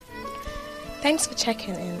Thanks for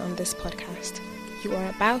checking in on this podcast. You are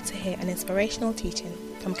about to hear an inspirational teaching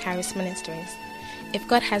from Charis Ministries. If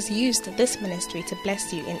God has used this ministry to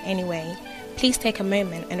bless you in any way, please take a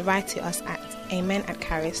moment and write to us at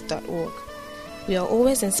amen@charis.org. We are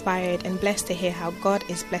always inspired and blessed to hear how God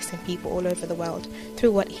is blessing people all over the world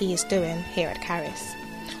through what He is doing here at Charis.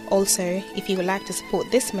 Also, if you would like to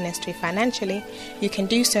support this ministry financially, you can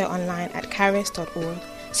do so online at charis.org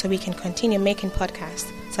so we can continue making podcasts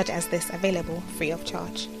such as this available free of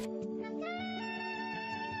charge.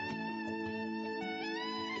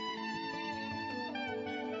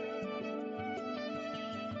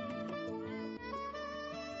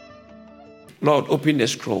 Lord, open the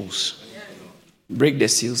scrolls, break the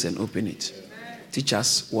seals and open it. Teach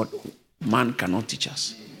us what man cannot teach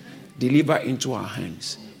us. Deliver into our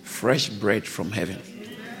hands fresh bread from heaven,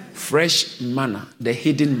 fresh manna, the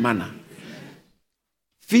hidden manna.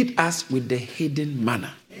 Feed us with the hidden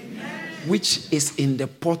manna, which is in the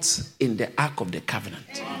pots in the Ark of the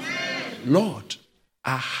Covenant. Lord,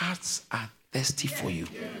 our hearts are thirsty for you.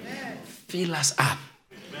 Fill us up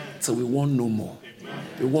so we want no more.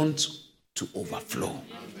 We want to overflow.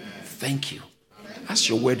 Thank you. As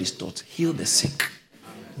your word is taught, heal the sick,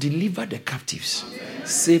 deliver the captives,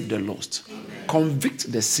 save the lost, convict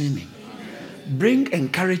the sinning, bring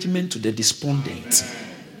encouragement to the despondent.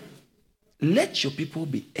 Let your people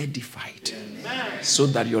be edified so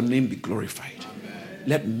that your name be glorified.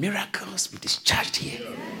 Let miracles be discharged here.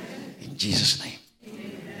 In Jesus' name.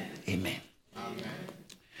 Amen.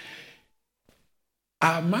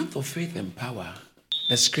 Our month of faith and power,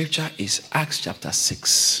 the scripture is Acts chapter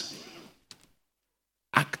 6.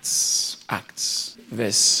 Acts,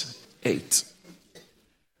 verse 8.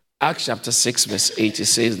 Acts chapter 6, verse 8, it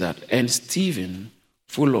says that, and Stephen,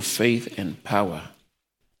 full of faith and power,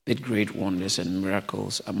 did great wonders and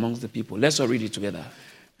miracles amongst the people. Let's all read it together.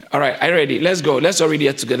 All right, are you ready? Let's go. Let's all read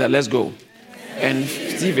it together. Let's go. And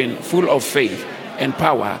Stephen, full of faith and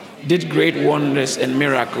power, did great wonders and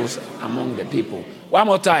miracles among the people. One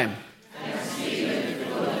more time.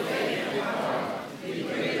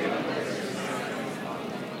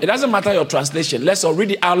 It doesn't matter your translation. Let's all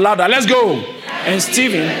read it out louder. Let's go. And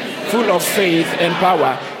Stephen, full of faith and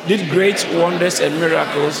power, did great wonders and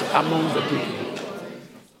miracles among the people.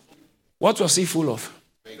 What was he full of?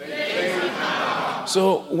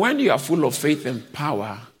 So when you are full of faith and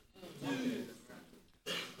power,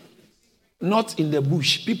 not in the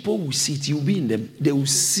bush, people will see it. You'll be in them. They will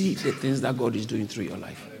see the things that God is doing through your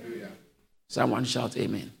life. Someone shout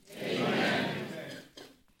amen. Amen.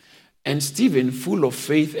 And Stephen, full of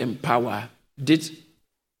faith and power, did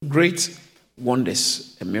great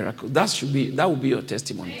wonders and miracles. That will be your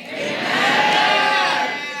testimony.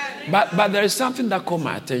 Amen. But there is something that caught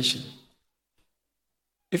my attention.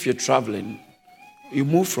 If you're traveling, you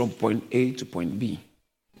move from point A to point B,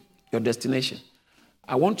 your destination.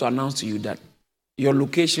 I want to announce to you that your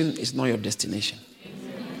location is not your destination.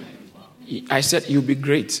 I said you'll be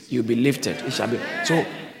great, you'll be lifted. It shall be. So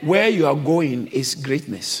where you are going is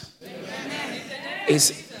greatness,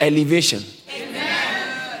 is elevation,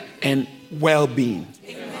 and well-being.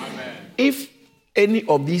 If any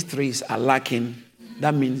of these three are lacking,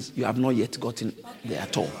 that means you have not yet gotten there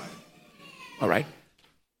at all. All right?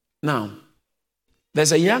 Now,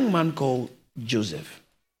 there's a young man called Joseph.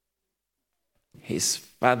 His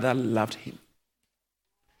father loved him.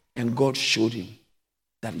 And God showed him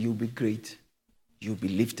that you'll be great, you'll be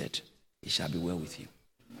lifted, it shall be well with you.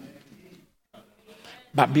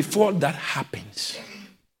 But before that happens,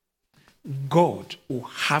 God will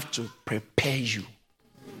have to prepare you.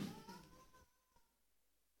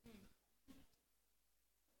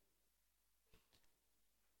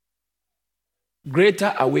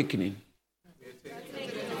 Greater awakening.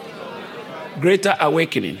 Greater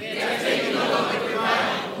awakening.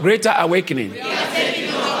 Greater awakening.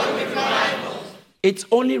 It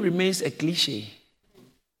only remains a cliche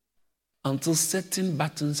until certain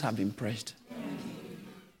buttons have been pressed.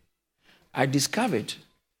 I discovered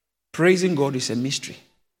praising God is a mystery.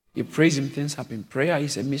 You praise Him, things happen. Prayer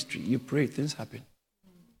is a mystery. You pray, things happen.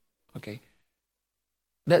 Okay?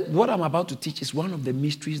 What I'm about to teach is one of the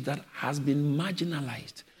mysteries that has been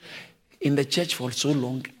marginalized in the church for so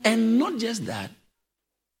long. And not just that,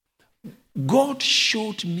 God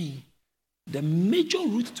showed me the major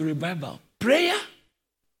route to revival. Prayer,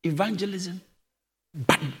 evangelism.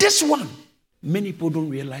 But this one, many people don't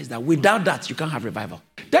realize that without that, you can't have revival.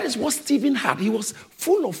 That is what Stephen had. He was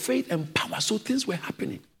full of faith and power, so things were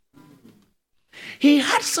happening. He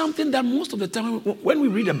had something that most of the time, when we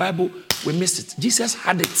read the Bible, we miss it. Jesus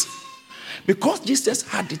had it. Because Jesus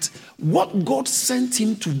had it, what God sent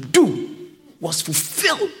him to do was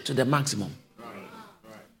fulfilled to the maximum.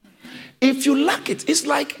 If you lack it, it's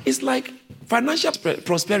like financial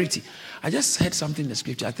prosperity. I just heard something in the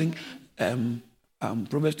scripture. I think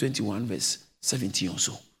Proverbs 21 verse 17 or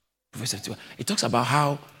so. Proverbs 21. It talks about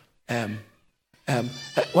how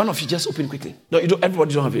one of you just open quickly. No, you don't.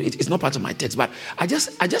 Everybody don't have it. It's not part of my text, but I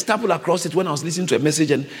just stumbled across it when I was listening to a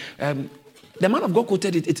message, and the man of God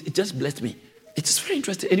quoted it. It just blessed me. It's very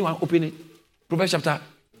interesting. Anyone open it? Proverbs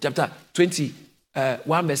chapter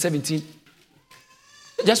 21 verse 17.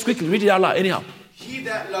 Just quickly read it out loud. Anyhow. He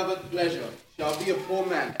that loveth pleasure shall be a poor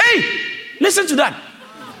man. Hey, listen to that.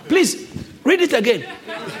 Please read it again.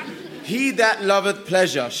 He that loveth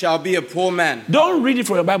pleasure shall be a poor man. Don't read it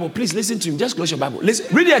from your Bible. Please listen to him. Just close your Bible.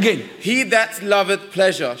 Listen. Read it again. He that loveth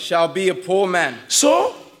pleasure shall be a poor man.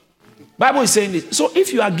 So, Bible is saying this. So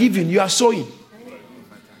if you are giving, you are sowing.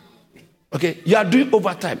 Okay, you are doing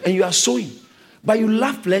overtime and you are sowing, but you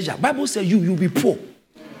love pleasure. Bible says you'll be poor.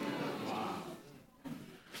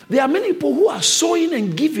 There are many people who are sowing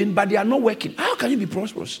and giving, but they are not working. How can you be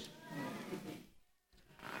prosperous?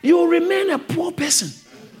 You will remain a poor person.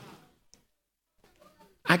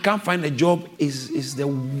 I can't find a job is the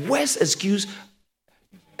worst excuse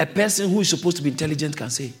a person who is supposed to be intelligent can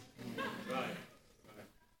say.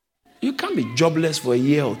 You can't be jobless for a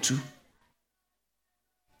year or two.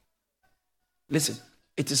 Listen,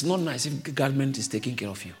 it is not nice if the government is taking care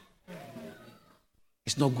of you.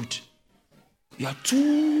 It's not good. You are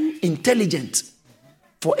too intelligent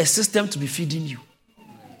for a system to be feeding you.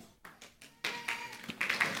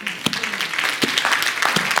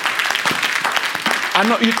 I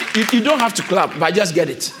know you don't have to clap, but just get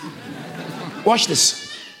it. Watch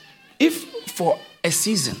this. If for a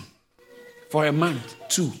season, for a month,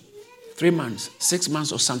 2, 3 months, 6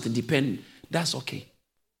 months or something, depending, that's okay.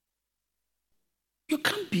 You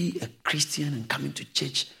can't be a Christian and come into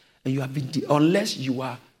church and you have been, unless you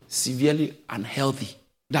are severely unhealthy.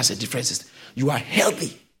 That's a difference. You are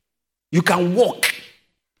healthy. You can walk.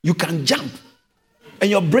 You can jump. And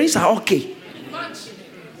your brains are okay.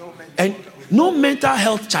 And no mental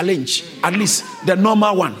health challenge, at least the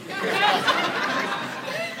normal one.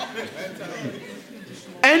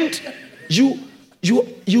 And you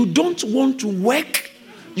don't want to work.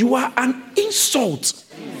 You are an insult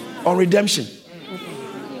or redemption.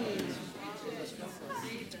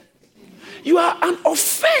 You are an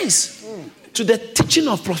offense to the teaching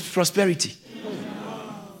of prosperity.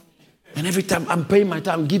 And every time I'm paying my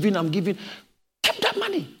time, I'm giving. Keep that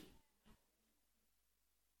money.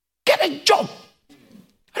 Get a job.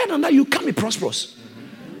 Other than that, you can't be prosperous.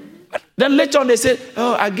 Then later on they say,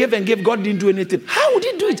 oh, I gave and gave, God didn't do anything. How would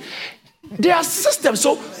he do it? There are systems.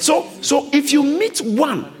 So if you meet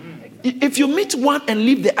one and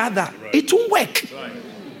leave the other, it won't work.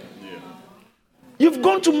 You've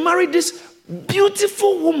gone to marry this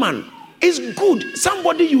beautiful woman. It's good.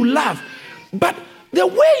 Somebody you love. But the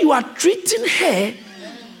way you are treating her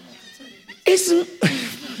is...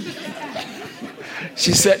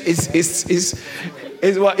 She said it's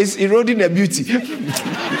eroding her beauty.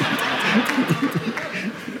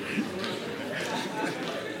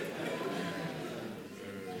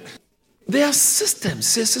 There are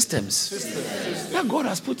systems that God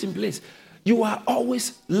has put in place. You are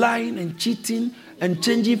always lying and cheating and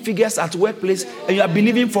changing figures at workplace, and you are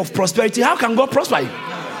believing for prosperity. How can God prosper you?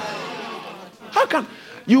 How can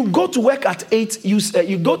you go to work at 8?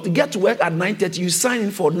 You go to get to work at 9:30. You sign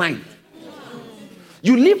in for 9.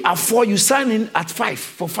 You leave at 4. You sign in at 5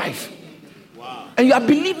 for 5. Wow. And you are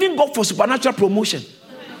believing God for supernatural promotion.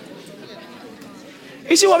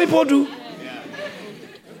 You see what people do?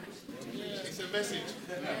 It's a message.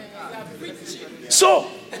 So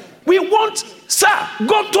we want, sir,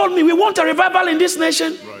 God told me we want a revival in this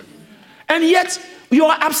nation. Right. And yet you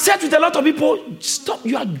are upset with a lot of people. Stop,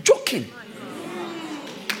 you are joking.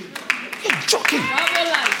 You're joking.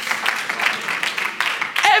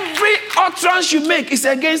 Every utterance you make is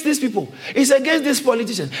against these people. It's against these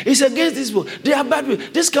politicians. It's against these people. They are bad people.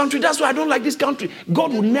 This country, that's why I don't like this country.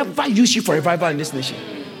 God will never use you for revival in this nation.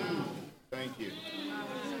 Thank you.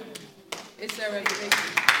 It's a revelation.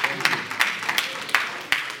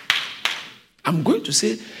 I'm going to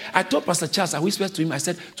say, I told Pastor Charles, I whispered to him, I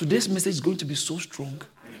said, today's message is going to be so strong.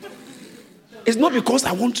 It's not because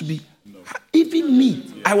I want to be. Even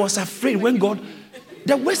me, I was afraid when God,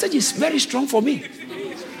 the message is very strong for me.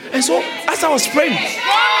 And so, as I was praying,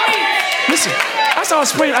 listen, as I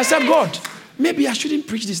was praying, I said, God, maybe I shouldn't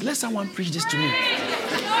preach this. Let someone preach this to me.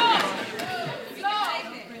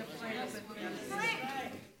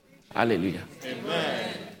 Hallelujah.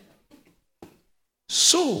 Amen.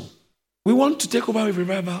 So, we want to take over with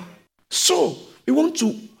revival. So, we want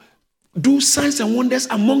to do signs and wonders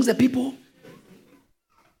amongst the people.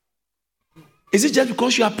 Is it just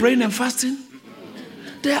because you are praying and fasting?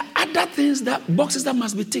 There are other things, boxes that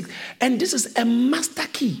must be ticked. And this is a master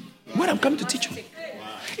key. What I'm coming to teach you.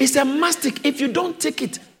 It's a master key. If you don't take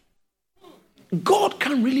it, God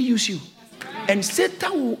can really use you. And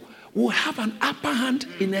Satan will have an upper hand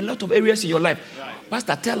in a lot of areas in your life.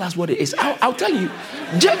 Pastor, tell us what it is. I'll tell you.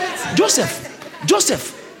 Joseph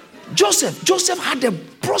had a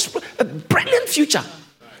brilliant future.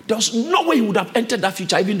 There was no way he would have entered that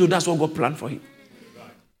future, even though that's what God planned for him.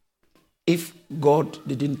 If God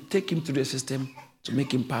didn't take him through the system to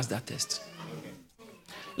make him pass that test.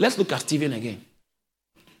 Let's look at Stephen again.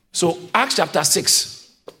 So Acts chapter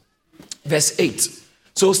 6, verse 8.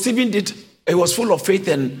 So Stephen he was full of faith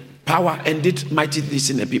and power and did mighty things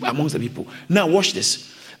amongst the people. Now watch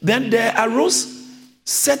this. Then there arose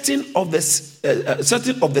certain of the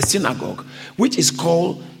synagogue, which is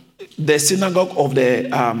called the synagogue of the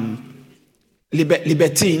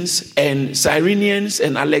Libertines and Cyrenians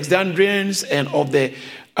and Alexandrians and of them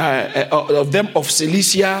of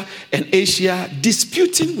Cilicia and Asia,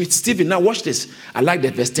 disputing with Stephen. Now watch this. I like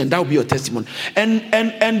that verse 10. That will be your testimony.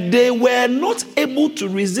 And they were not able to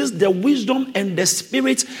resist the wisdom and the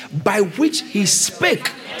spirit by which he spake.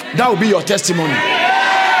 That will be your testimony.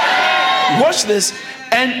 Watch this.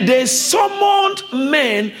 And they summoned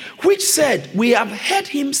men which said, we have heard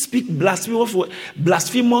him speak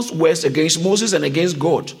blasphemous words against Moses and against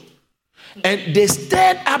God. And they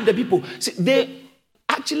stirred up the people. See, they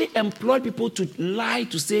actually employed people to lie,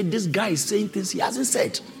 to say this guy is saying things he hasn't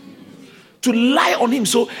said. To lie on him.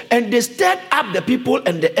 And they stirred up the people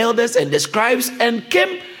and the elders and the scribes and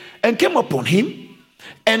came upon him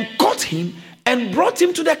and caught him and brought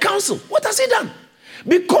him to the council. What has he done?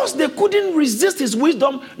 Because they couldn't resist his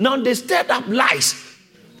wisdom, now they stirred up lies.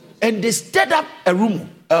 And they stirred up a rumor,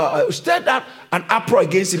 stirred up an uproar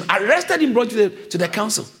against him, arrested him, brought him to the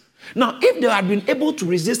council. Now, if they had been able to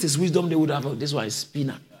resist his wisdom, they would have, this one is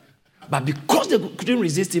spinner. But because they couldn't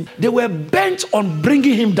resist him, they were bent on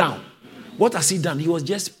bringing him down. What has he done? He was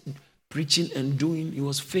just preaching and doing. He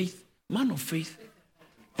was man of faith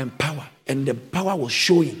and power. And the power was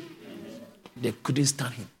showing. They couldn't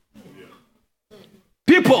stand him.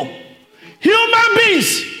 People, human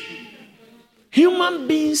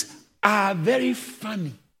beings are very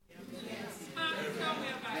funny.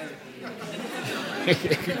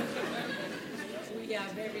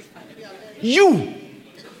 You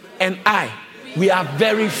and I, we are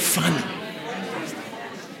very funny.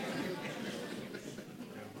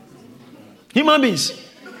 Human beings.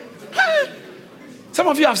 Some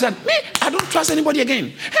of you have said, me, I don't trust anybody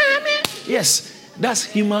again. Yes, that's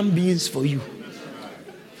human beings for you.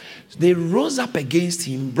 They rose up against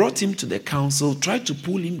him, brought him to the council, tried to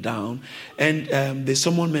pull him down, and they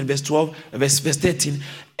summoned men, verse 13,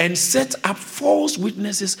 and set up false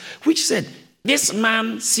witnesses, which said, this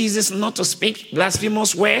man ceases not to speak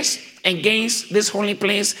blasphemous words against this holy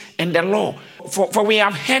place and the law. For we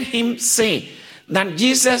have heard him say that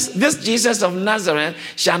this Jesus of Nazareth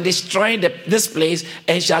shall destroy this place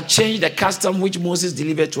and shall change the custom which Moses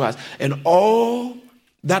delivered to us. And all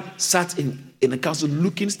that sat in the council,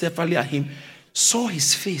 looking steadfastly at him, saw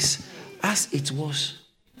his face as it was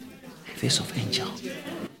the face of angel.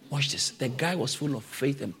 Watch this. The guy was full of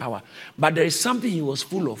faith and power. But there is something he was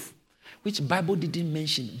full of, which the Bible didn't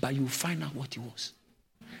mention, but you find out what he was.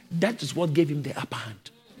 That is what gave him the upper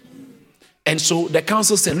hand. And so the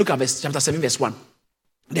council said, look at chapter 7, verse 1.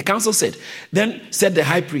 The council said, then said the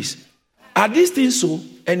high priest, are these things so?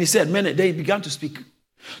 And he said, men, then he began to speak.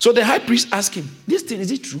 So the high priest asked him, this thing,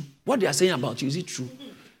 is it true? What they are saying about you, is it true?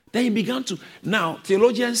 Then he began to, now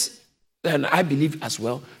theologians, and I believe as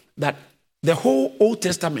well, that the whole Old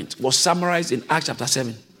Testament was summarized in Acts chapter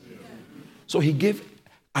 7. So he gave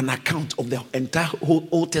an account of the entire whole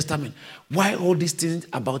Old Testament. Why all these things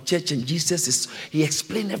about church and Jesus he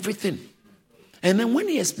explained everything. And then when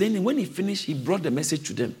he explained it, when he finished, he brought the message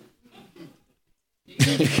to them.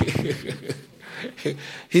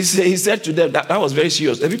 He said to them, that was very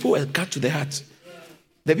serious. The people were cut to the heart.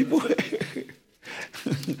 The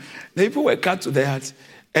people were cut to the heart.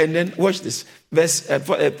 And then, watch this. Verse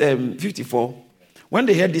 54. When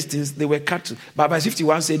they heard these things, they were cut to. But verse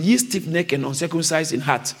 51 said, ye stiff-necked and uncircumcised in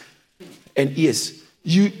heart and ears.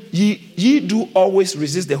 Ye do always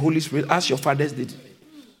resist the Holy Spirit as your fathers did.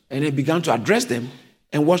 And they began to address them.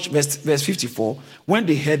 And watch verse 54. When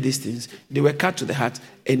they heard these things, they were cut to the heart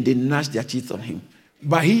and they gnashed their teeth on him.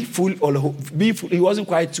 But he wasn't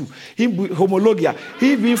quite true. He being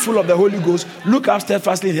full of the Holy Ghost, looked up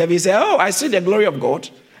steadfastly in heaven. He said, oh, I see the glory of God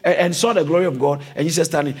and saw the glory of God, and Jesus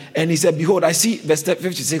standing. And he said, behold, I see, verse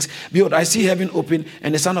 56, behold, I see heaven open,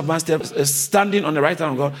 and the Son of Man standing on the right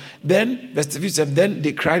hand of God. Then, verse 57, then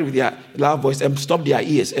they cried with their loud voice and stopped their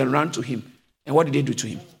ears and ran to him. And what did they do to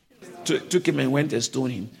him? Took him and went and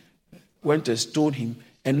stoned him.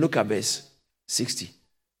 And look at verse 60.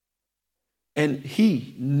 And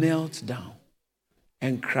he knelt down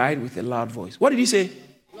and cried with a loud voice. What did he say?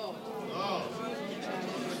 Lord.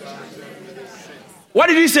 What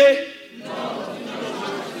did he say? Lord.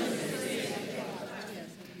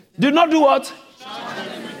 Do not do what?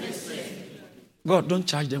 God, don't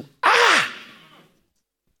charge them.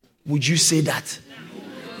 Would you say that?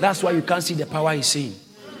 That's why you can't see the power he's saying.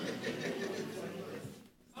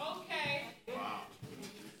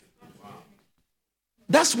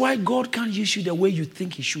 That's why God can't use you the way you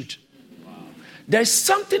think he should. There's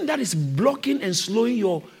something that is blocking and slowing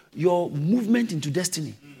your movement into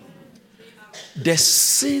destiny. The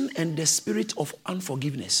sin and the spirit of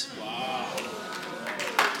unforgiveness.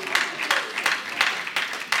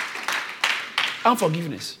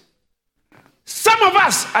 Unforgiveness. Some of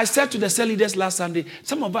us, I said to the cell leaders last Sunday,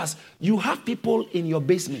 some of us, you have people in your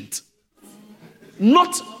basement.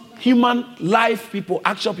 Not human life people,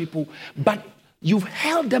 actual people, but you've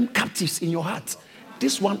held them captives in your heart.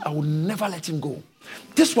 This one, I will never let him go.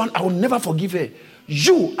 This one, I will never forgive her.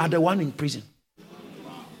 You are the one in prison.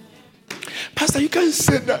 Pastor, you can't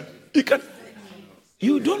say that.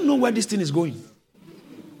 You don't know where this thing is going.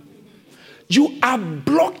 You are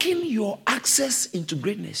blocking your access into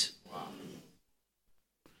greatness.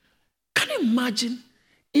 Can you imagine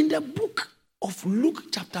in the book of Luke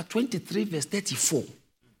chapter 23 verse 34?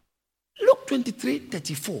 Luke 23,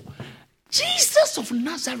 34. Jesus of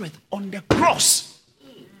Nazareth on the cross.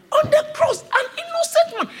 On the cross. An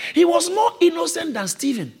innocent man. He was more innocent than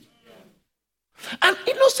Stephen. An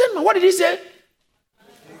innocent man. What did he say?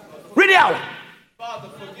 Read it out. Father,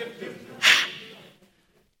 forgive them.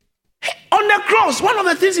 On the cross. One of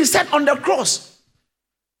the things he said on the cross.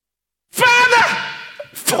 Father,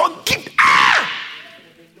 forgive.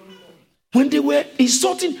 When they were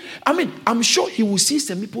insulting, I'm sure he will see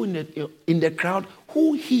some people in the crowd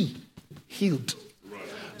who he healed.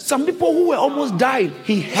 Some people who were almost dying,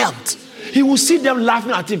 he helped. He will see them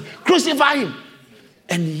laughing at him, crucify him.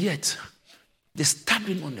 And yet, they stabbed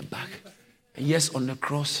him on the back. And yes, on the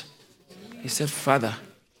cross, he said, Father,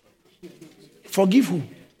 forgive who?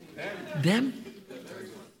 Them.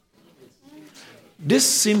 This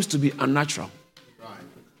seems to be unnatural.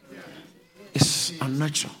 It's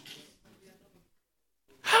unnatural.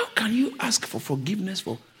 How can you ask for forgiveness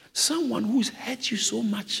for someone who's hurt you so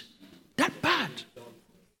much? That bad.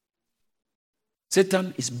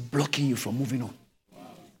 Satan is blocking you from moving on.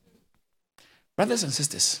 Brothers and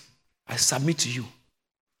sisters, I submit to you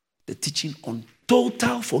the teaching on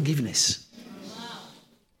total forgiveness.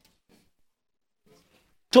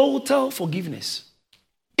 Total forgiveness.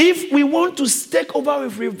 If we want to take over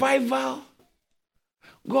with revival,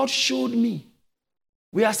 God showed me.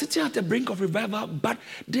 We are sitting at the brink of revival, but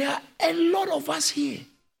there are a lot of us here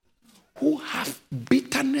who have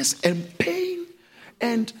bitterness and pain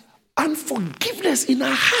and unforgiveness in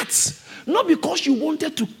our hearts. Not because you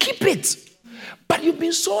wanted to keep it, but you've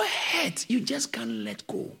been so hurt, you just can't let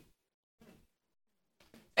go.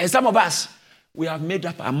 And some of us, we have made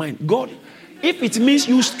up our mind. God, if it means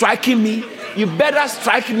you striking me, you better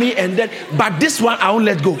strike me and then, but this one I won't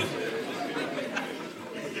let go.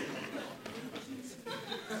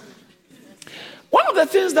 One of the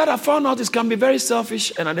things that I found out is can be very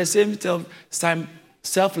selfish and at the same time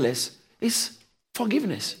selfless is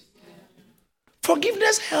forgiveness.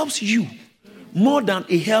 Forgiveness helps you more than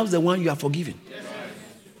it helps the one you are forgiving.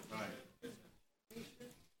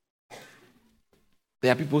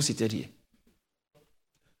 There are people seated here.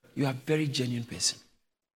 You are a very genuine person.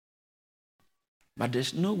 But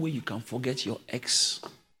there's no way you can forget your ex.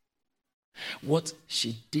 What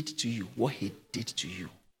she did to you, what he did to you.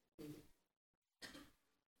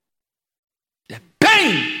 The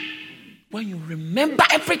pain when you remember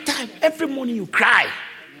every time, every morning you cry.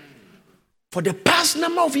 For the past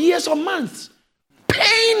number of years or months.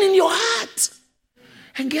 Pain in your heart.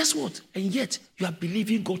 And guess what? And yet you are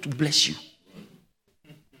believing God to bless you.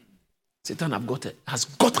 Satan has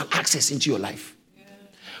gotten access into your life.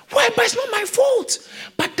 Why? But it's not my fault.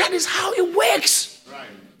 But that is how it works. Right.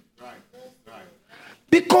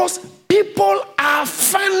 Because people are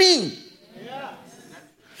funny. Yeah.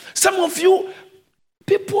 Some of you,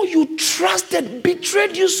 people you trusted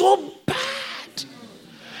betrayed you so bad.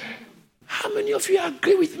 How many of you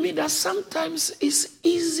agree with me that sometimes it's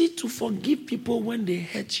easy to forgive people when they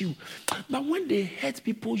hurt you? But when they hurt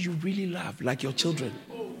people you really love, like your children.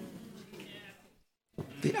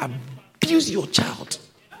 They abuse your child.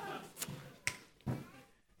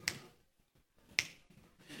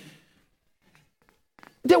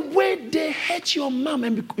 The way they hurt your mom,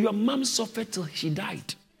 and your mom suffered till she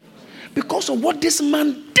died. Because of what this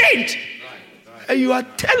man did. And you are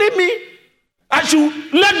telling me I should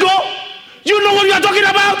let go? You know what you are talking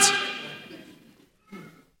about?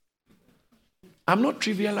 I'm not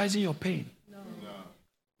trivializing your pain. No.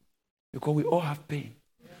 Because we all have pain.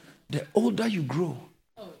 The older you grow,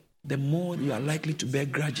 the more you are likely to bear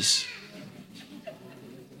grudges.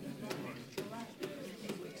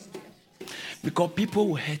 Because people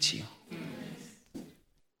will hurt you. It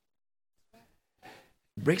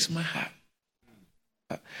breaks my heart.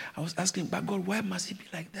 I was asking, but God, why must it be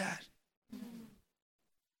like that?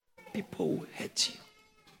 People will hurt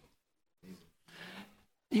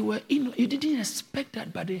you. You didn't expect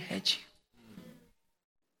that, but they hurt you.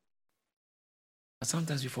 But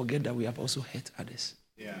sometimes we forget that we have also hurt others.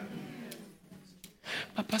 Yeah.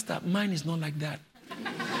 But Pastor, mine is not like that.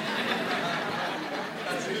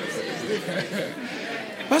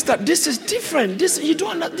 Pastor, this is different. This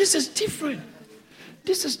is different.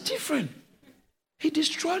 This is different. He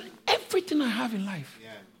destroyed everything I have in life. Yeah.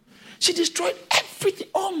 She destroyed everything.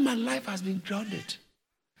 All my life has been grounded.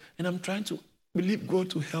 And I'm trying to believe God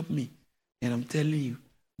to help me. And I'm telling you,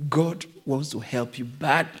 God wants to help you.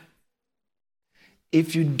 But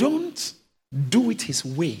if you don't do it His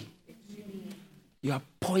way, you are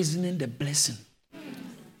poisoning the blessing.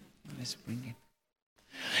 Let's bring it.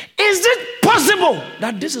 Is it possible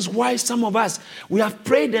that this is why some of us, we have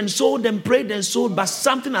prayed and sold and prayed and sold, but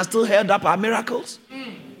something has still held up our miracles?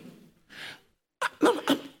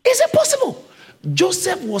 Is it possible?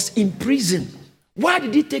 Joseph was in prison. Why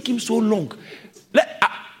did it take him so long?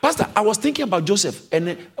 Pastor, I was thinking about Joseph,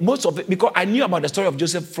 and most of it, because I knew about the story of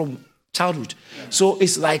Joseph from childhood. So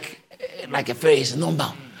it's like a phrase,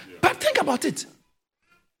 normal. But think about it.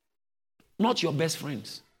 Not your best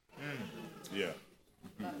friends. Yeah.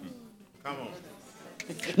 Come on.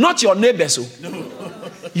 Not your neighbors.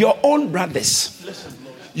 Your own brothers.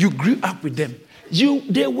 You grew up with them.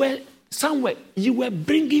 They were somewhere. You were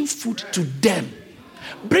bringing food to them.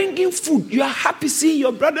 Bringing food. You are happy seeing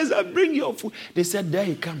your brothers are bringing your food. They said, there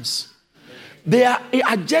he comes. Their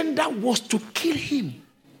agenda was to kill him.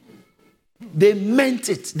 They meant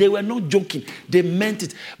it. They were not joking. They meant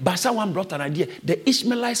it. But someone brought an idea. The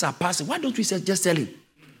Ishmaelites are passing. Why don't we just sell him?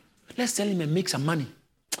 Let's sell him and make some money.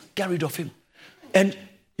 Get rid of him. And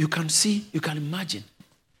you can imagine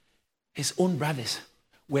his own brothers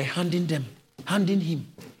were handing him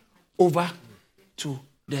over to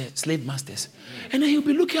the slave masters. And then he'll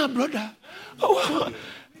be looking at brother. Oh,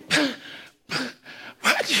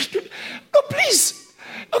 why did you do? Oh, please.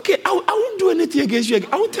 Okay, I won't do anything against you.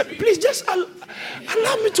 I won't please just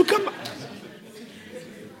allow me to come back.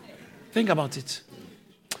 Think about it.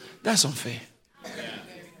 That's unfair.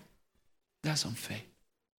 That's unfair.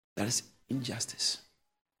 That is injustice.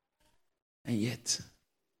 And yet,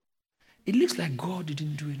 it looks like God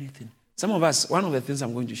didn't do anything. Some of us, one of the things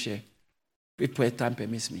I'm going to share, if time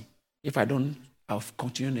permits me, if I don't, I'll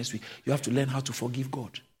continue next week. You have to learn how to forgive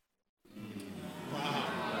God.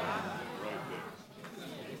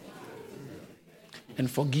 And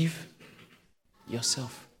forgive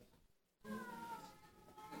yourself.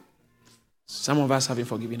 Some of us haven't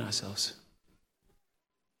forgiven ourselves.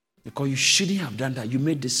 Because you shouldn't have done that. You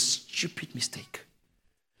made this stupid mistake.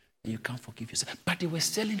 And you can't forgive yourself. But they were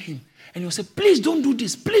selling him. And he was saying, please don't do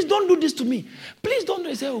this. Please don't do this to me. Please don't do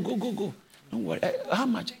it. He said, oh, go. Don't worry. How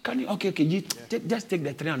much? Can you? Okay. Just take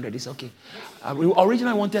the 300. It's okay. We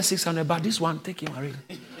originally wanted 600, but this one, take him already.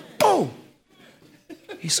 Oh!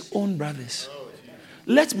 His own brothers.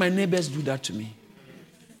 Let my neighbors do that to me.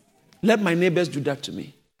 Let my neighbors do that to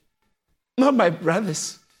me. Not my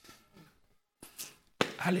brothers.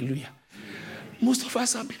 Hallelujah. Most of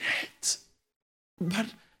us have been hurt. But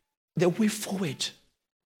the way forward,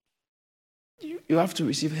 you have to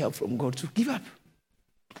receive help from God to give up.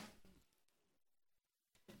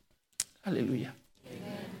 Hallelujah.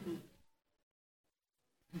 Amen.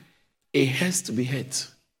 It has to be hurt.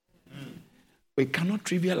 We cannot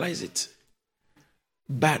trivialize it.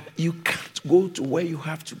 But you can't go to where you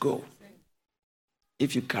have to go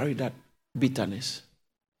if you carry that bitterness,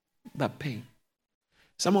 that pain.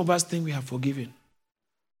 Some of us think we have forgiven,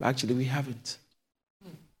 but actually we haven't.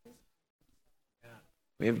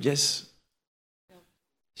 We have just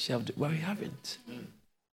shelved it, but we haven't.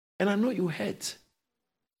 And I know you hurt.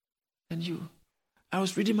 And I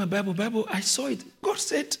was reading my Bible, I saw it. God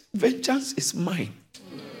said, vengeance is mine.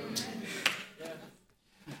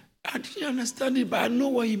 I didn't understand it, but I know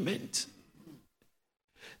what he meant.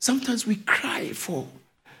 Sometimes we cry for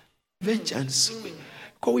Vengeance.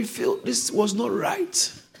 Because we feel this was not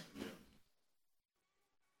right.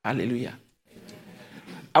 Hallelujah.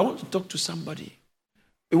 I want to talk to somebody.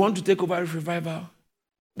 You want to take over revival?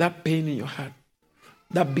 That pain in your heart,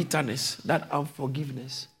 that bitterness, that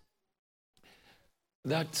unforgiveness,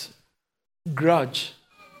 that grudge.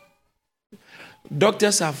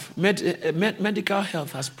 Doctors have, medical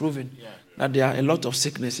health has proven that there are a lot of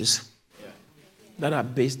sicknesses that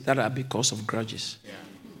are because of grudges.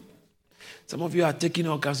 Some of you are taking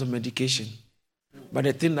all kinds of medication, but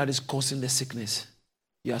the thing that is causing the sickness,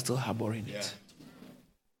 you are still harboring it.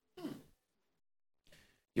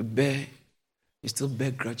 You still bear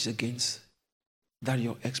grudges against that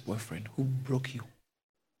your ex-boyfriend who broke you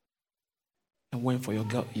and went for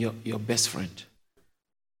your best friend.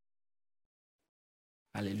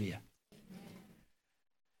 Hallelujah.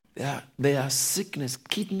 There are sickness,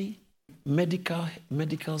 kidney,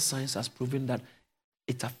 medical science has proven that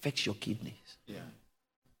it affects your kidneys.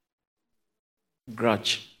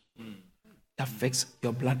 Grudge affects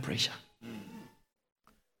your blood pressure.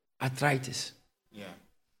 Arthritis.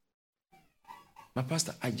 But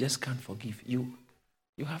Pastor, I just can't forgive you.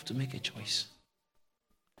 You have to make a choice.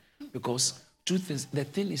 Because two things, the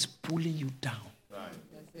thing is pulling you down.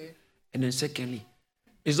 And then secondly,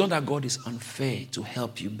 it's not that God is unfair to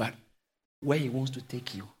help you, but where he wants to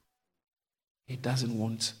take you, he doesn't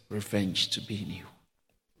want revenge to be in you.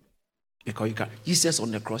 Because you can't. Jesus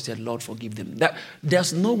on the cross said, Lord, forgive them.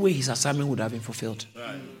 There's no way his assignment would have been fulfilled.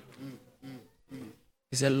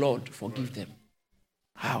 He said, Lord, forgive them.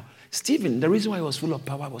 How? Stephen, the reason why he was full of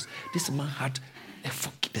power was this man had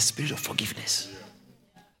the spirit of forgiveness.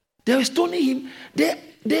 They were stoning him.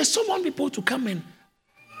 They summoned people to come and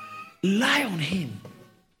lie on him,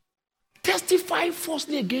 testify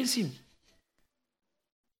falsely against him.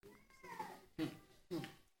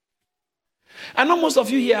 I know most of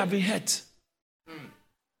you here have been hurt.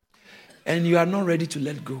 And you are not ready to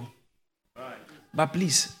let go. But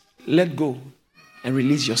please, let go and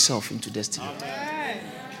release yourself into destiny.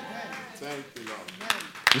 Thank you, Lord.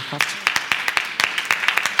 You have to.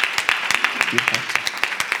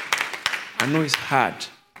 I know it's hard.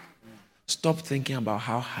 Stop thinking about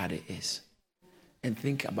how hard it is. And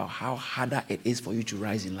think about how harder it is for you to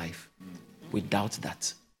rise in life. Without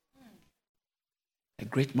that. A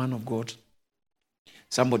great man of God.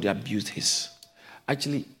 Somebody abused his.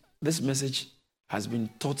 Actually, this message has been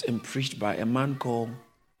taught and preached by a man called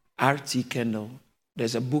R.T. Kendall.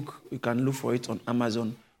 There's a book, you can look for it on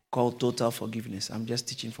Amazon, called Total Forgiveness. I'm just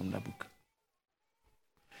teaching from that book.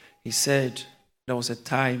 He said there was a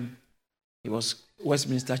time he was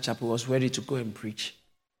Westminster Chapel was ready to go and preach.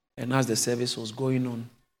 And as the service was going on,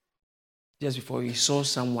 just before he saw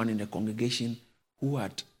someone in the congregation who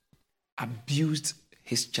had abused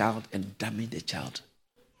his child and damaged the child.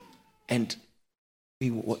 And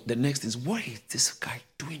the next is, what is this guy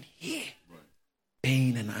doing here?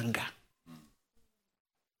 Pain and anger.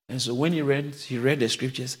 And so when he read the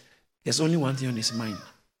scriptures, there's only one thing on his mind.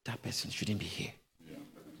 That person shouldn't be here.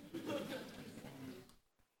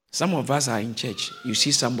 Some of us are in church. You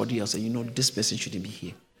see somebody else and you know this person shouldn't be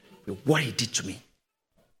here. But what he did to me.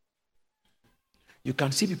 You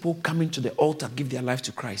can see people coming to the altar, give their life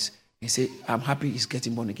to Christ, and say, I'm happy he's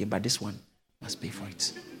getting born again, but this one must pay for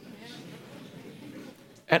it.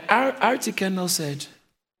 And R.T. Kendall said,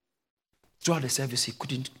 throughout the service,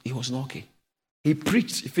 he was not okay. He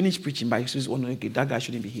finished preaching, but he says, oh no, okay, that guy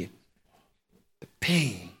shouldn't be here. The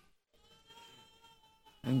pain.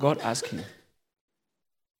 And God asked him,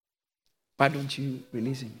 why don't you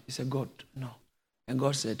release him? He said, God, no. And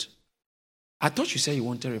God said, I thought you said you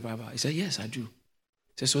wanted revival. He said, yes, I do. He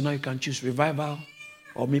said, so now you can choose revival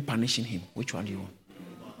or me punishing him. Which one do you want?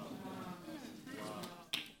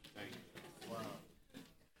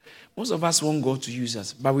 Most of us want God to use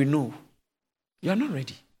us, but we know you are not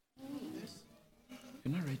ready.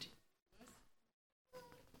 You're not ready.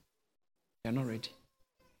 You're not ready.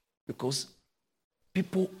 Because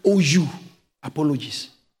people owe you apologies.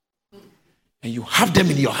 And you have them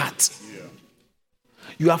in your heart.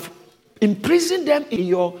 You have imprisoned them in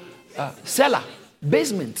your cellar,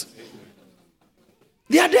 basement.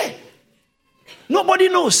 They are there. Nobody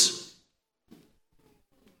knows.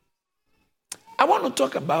 I want to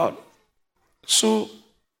talk about, so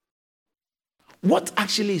what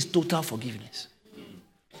actually is total forgiveness?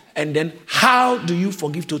 And then how do you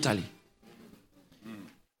forgive totally?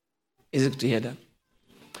 Is it to hear that?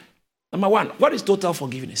 Number one, what is total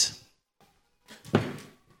forgiveness?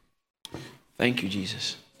 Thank you,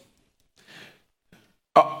 Jesus.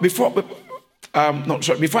 Before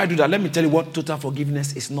I do that, let me tell you what total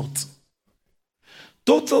forgiveness is not.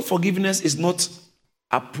 Total forgiveness is not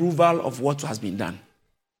approval of what has been done.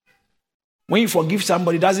 When you forgive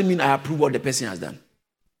somebody, it doesn't mean I approve what the person has done.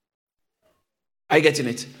 Are you getting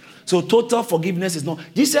it? So total forgiveness is not.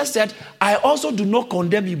 Jesus said, I also do not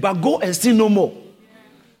condemn you, but go and sin no more.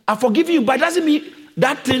 I forgive you, but it doesn't mean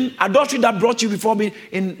that thing, adultery that brought you before me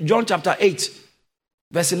in John chapter 8,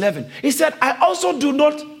 verse 11. He said, I also do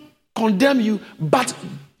not condemn you, but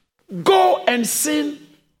go and sin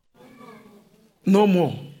no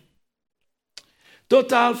more.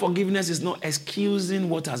 Total forgiveness is not excusing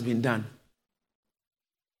what has been done.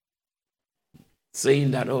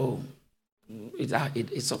 Saying that,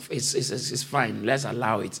 it's fine, let's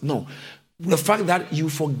allow it. No. The fact that you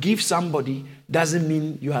forgive somebody doesn't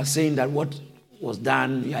mean you are saying that what was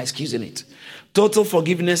done, you are excusing it. Total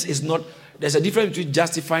forgiveness is not, there's a difference between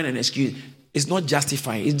justifying and excusing. It's not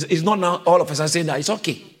justifying. It's not now all of us are saying that it's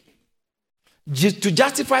okay. To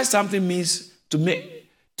justify something means to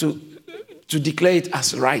declare it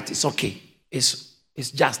as right. It's okay. It's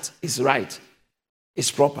just. It's right.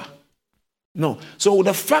 It's proper. No. So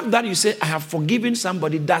the fact that you say, I have forgiven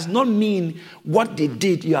somebody does not mean what they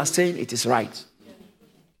did, you are saying it is right.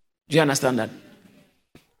 Do you understand that?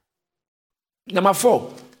 Number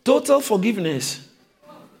 4, total forgiveness.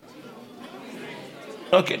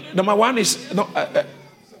 Okay. Number 1 is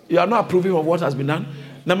you are not approving of what has been done.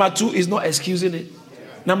 Number 2 is not excusing it.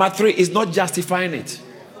 Number 3 is not justifying it.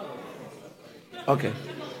 Okay.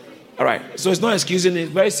 All right. So it's not excusing it.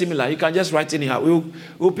 Very similar. You can just write anyhow.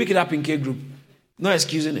 We'll pick it up in K group. Not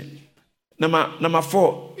excusing it. Number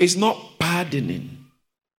 4 is not pardoning.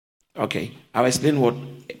 Okay. I'll explain what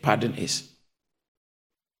pardon is.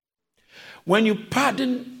 When you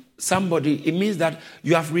pardon somebody, it means that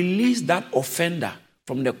you have released that offender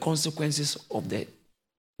from the consequences of the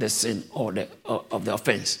sin or of the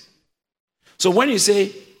offense. So when you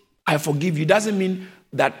say, I forgive you, doesn't mean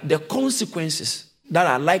that the consequences that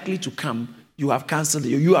are likely to come, you have cancelled it,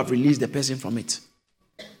 you have released the person from it.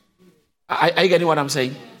 Are you getting what I'm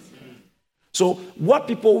saying? So what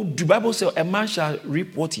people do, the Bible says, a man shall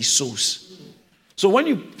reap what he sows. So when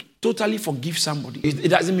you totally forgive somebody, it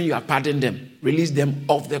doesn't mean you have pardoned them, release them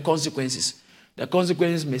of the consequences. The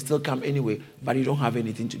consequences may still come anyway, but you don't have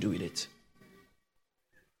anything to do with it.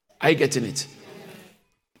 Are you getting it?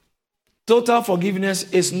 Total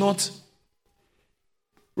forgiveness is not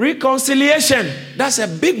reconciliation. That's a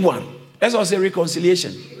big one. Let's all say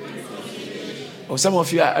reconciliation. Or some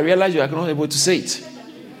of you, I realize you are not able to say it.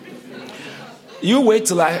 You wait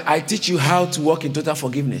till I teach you how to walk in total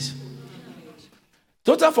forgiveness.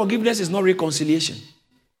 Total forgiveness is not reconciliation.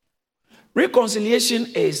 Reconciliation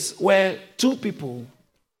is where two people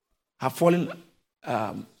have fallen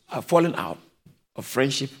out of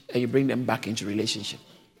friendship and you bring them back into relationship.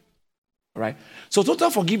 All right? So total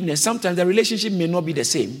forgiveness, sometimes the relationship may not be the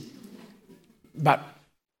same, but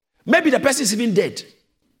maybe the person is even dead.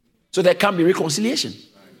 So there can be reconciliation.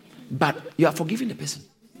 But you are forgiving the person.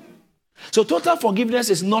 So total forgiveness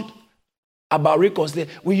is not about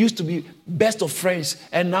reconciliation. We used to be best of friends,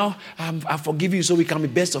 and now I forgive you so we can be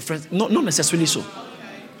best of friends. Not necessarily so.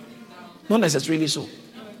 Not necessarily so.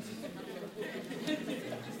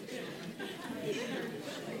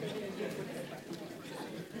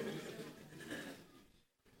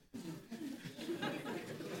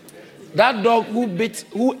 That dog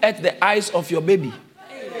who ate the eyes of your baby.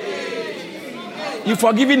 You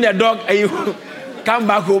forgiving the dog and you come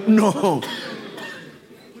back home. No.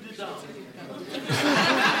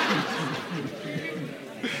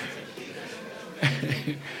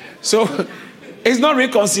 So it's not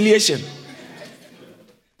reconciliation.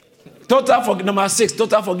 Number 6,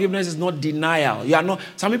 total forgiveness is not denial. You are not.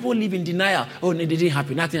 Some people live in denial. Oh, no, it didn't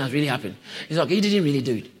happen. Nothing has really happened. It's okay. He didn't really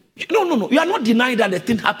do it. No. You are not denying that the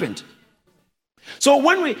thing happened. So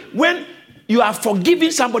when you are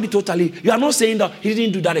forgiving somebody totally, you are not saying that he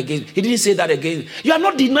didn't do that again. He didn't say that again. You are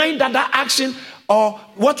not denying that action or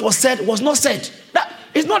what was said was not said. That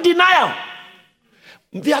is not denial.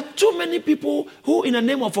 There are too many people who, in the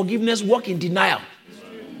name of forgiveness, walk in denial.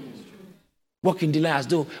 Walk in denial as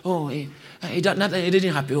though, it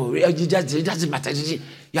didn't happen. Oh, it doesn't matter.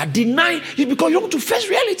 You are denying it because you want to face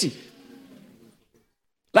reality.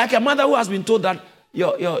 Like a mother who has been told that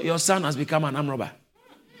your son has become an armed robber.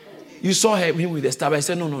 You saw him with a stab. I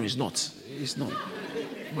said, no, it's not. It's not.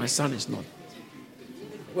 My son is not.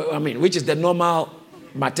 Well, which is the normal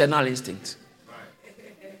maternal instinct.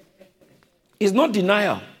 It's not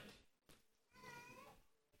denial.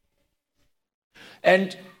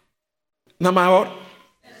 And number one,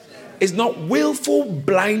 it's not willful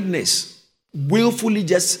blindness. Willfully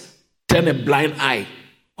just turn a blind eye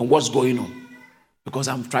on what's going on. Because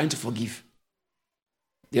I'm trying to forgive.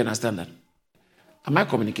 Do you understand that? Am I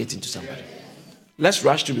communicating to somebody? Let's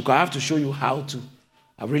rush to, because I have to show you how to.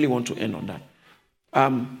 I really want to end on that.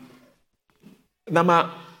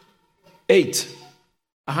 Number 8.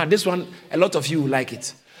 This one, a lot of you like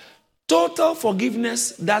it. Total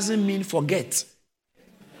forgiveness doesn't mean forget.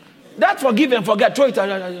 That forgive and forget, throw it out,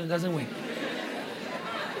 it doesn't work.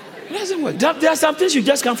 It doesn't work. There are some things you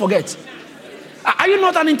just can't forget. Are you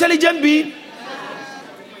not an intelligent being?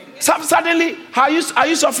 Suddenly, are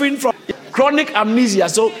you suffering from chronic amnesia?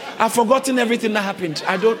 So I've forgotten everything that happened.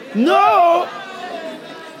 I don't know.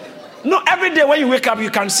 No, every day when you wake up, you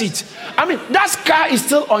can see it. I mean, that scar is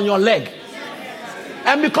still on your leg.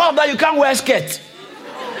 And because of that, you can't wear a skirt.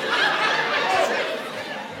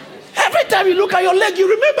 Every time you look at your leg, you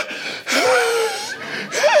remember.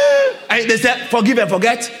 And they said, forgive and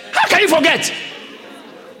forget. How can you forget?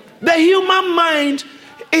 The human mind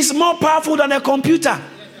is more powerful than a computer.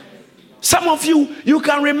 Some of you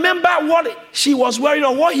can remember what she was wearing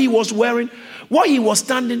or what he was wearing, what he was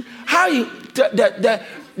standing, how he,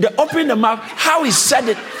 the opening the mouth, how he said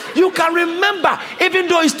it. You can remember, even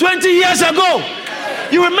though it's 20 years ago.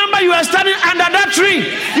 You remember you were standing under that tree.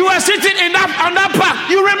 You were sitting on that park.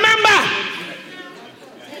 You remember.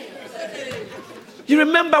 You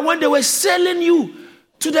remember when they were selling you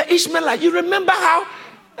to the Ishmaelites. You remember how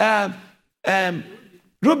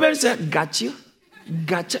Reuben said, gotcha.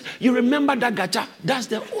 You remember that gotcha? That's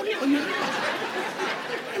the only one you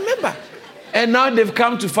remember. And now they've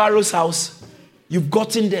come to Pharaoh's house. You've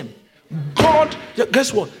gotten them. God,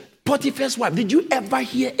 guess what? Potiphar's wife. Did you ever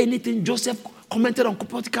hear anything Joseph commented on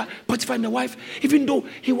Potiphar and the wife? Even though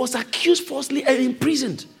he was accused falsely and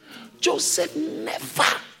imprisoned, Joseph never.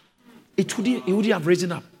 He wouldn't have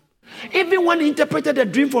risen up. Even when he interpreted the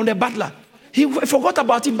dream from the butler, he forgot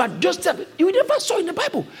about him. But Joseph, you never saw in the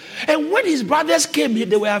Bible. And when his brothers came here,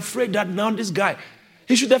 they were afraid that now this guy,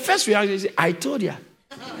 the first reaction is, I told you.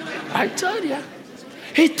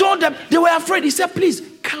 He told them, they were afraid. He said, please,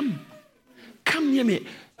 come near me.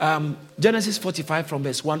 Genesis 45 from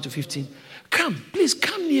verse 1 to 15. Please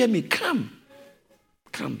come near me. Come.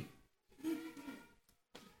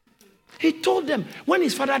 He told them when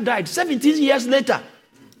his father died, 17 years later,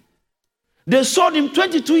 they saw him.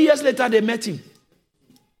 22 years later, they met him.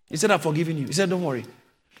 He said, I've forgiven you. He said, don't worry.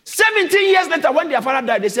 17 years later, when their father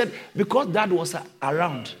died, they said, because dad was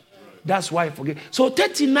around, that's why I forgave. So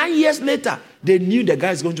 39 years later, they knew the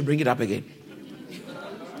guy is going to bring it up again.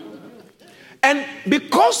 And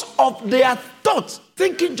because of their thoughts,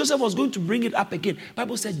 thinking Joseph was going to bring it up again, the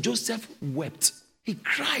Bible said Joseph wept. He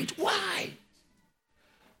cried. Why?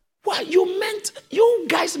 You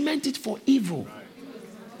guys meant it for evil.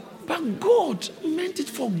 But God meant it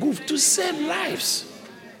for good, to save lives.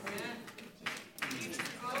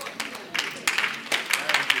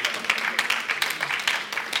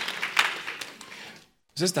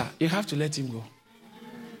 Sister, you have to let him go.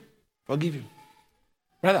 Forgive him.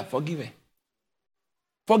 Brother, forgive her.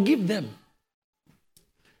 Forgive them.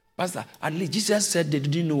 Pastor, at least Jesus said they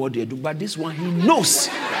didn't know what they do, but this one, he knows.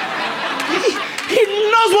 He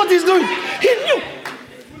knows what he's doing. He knew.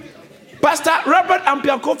 Pastor Robert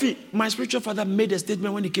Ampia Kofi, my spiritual father, made a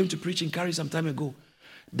statement when he came to preach in Cary some time ago.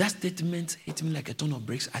 That statement hit me like a ton of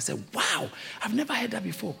bricks. I said, wow, I've never heard that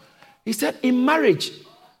before. He said, in marriage,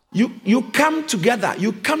 you come together.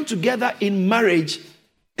 You come together in marriage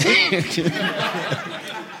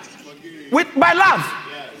by love.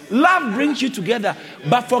 Love brings you together,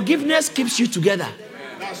 but forgiveness keeps you together.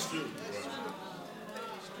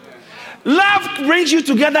 Love brings you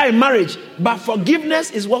together in marriage, but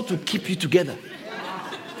forgiveness is what will keep you together.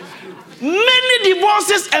 Many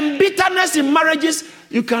divorces and bitterness in marriages,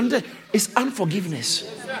 it's unforgiveness.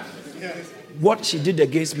 What she did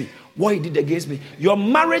against me, what he did against me. Your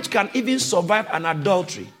marriage can even survive an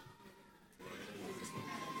adultery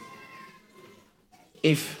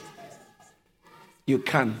if you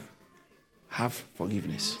can have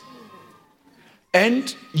forgiveness.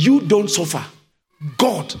 And you don't suffer.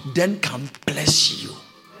 God then can bless you.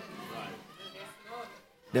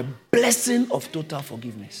 The blessing of total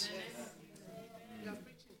forgiveness.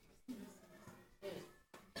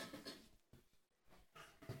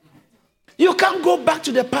 You can't go back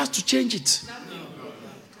to the past to change it.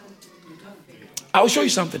 I will show you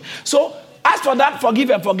something. So, as for that,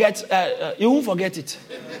 forgive and forget, you won't forget it.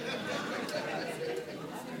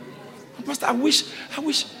 Pastor, I wish,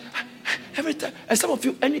 every time, and some of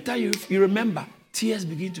you, anytime you remember, tears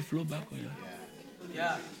begin to flow back on you.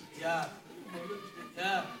 Yeah.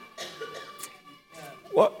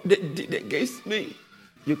 What they against me,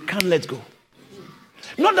 you can't let go.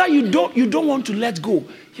 Not that you don't want to let go.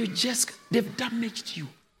 They've damaged you.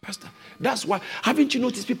 Pastor, that's why, haven't you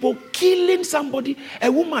noticed people killing somebody?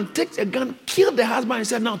 A woman takes a gun, kill the husband and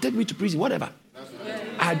said, now take me to prison, whatever.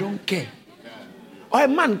 I don't care. Or a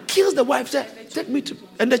man kills the wife, said, take me to,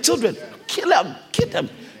 and the children, kill them,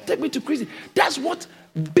 take me to prison. That's what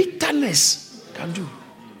bitterness can do.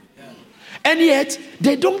 And yet,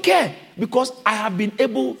 they don't care because I have been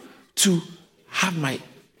able to have my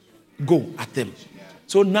go at them.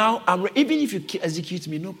 So now, even if you execute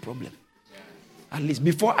me, no problem. At least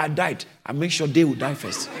before I died, I make sure they will die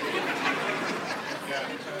first.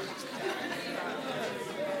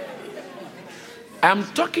 I'm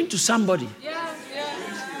talking to somebody.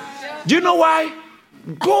 Do you know why?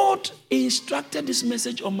 God instructed this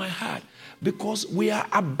message on my heart because we are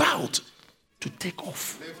about to take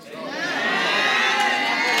off.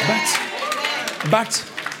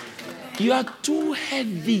 But you are too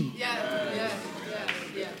heavy.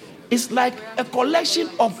 It's like a collection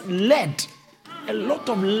of lead. A lot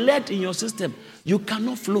of lead in your system. You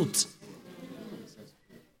cannot float.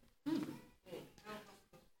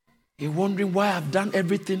 You're wondering why I've done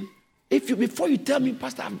everything. Before you tell me,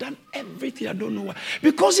 Pastor, I've done everything, I don't know why.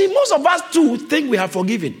 Because most of us too think we have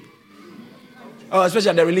forgiven. Oh,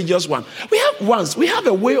 especially the religious one. We have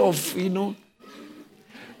a way of,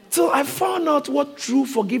 So I found out what true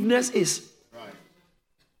forgiveness is.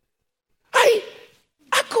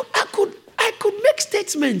 I could make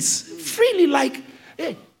statements freely, like,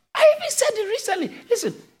 hey, I even said it recently.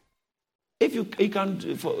 Listen, if you can,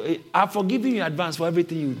 I've forgiven you in advance for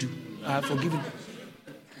everything you do. I have forgiven you.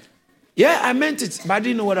 Yeah, I meant it, but I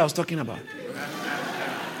didn't know what I was talking about.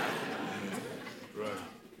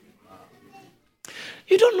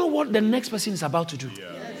 You don't know what the next person is about to do.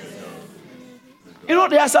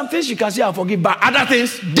 There are some things you can say I forgive, but other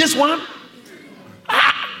things, this one,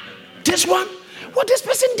 what this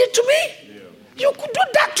person did to me, you could do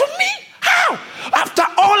that to me? How? After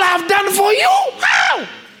all I have done for you? How?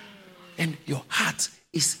 And your heart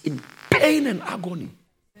is in pain and agony.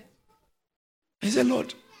 He said,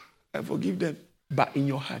 Lord, I forgive them. But in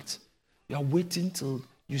your heart, you are waiting till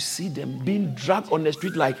you see them being dragged on the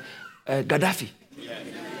street like Gaddafi.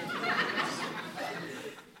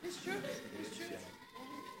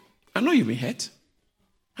 I know you've been hurt.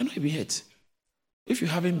 If you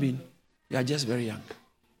haven't been, you are just very young.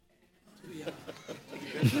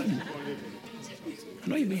 I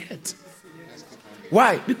know you've been hurt.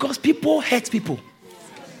 Why? Because people hurt people.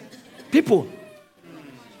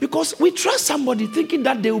 Because we trust somebody thinking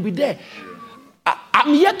that they will be there.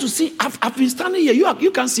 I'm yet to see. I've been standing here.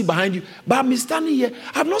 You can't see behind you. But I've been standing here.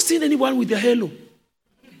 I've not seen anyone with a halo.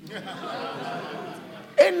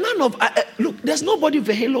 And look, there's nobody with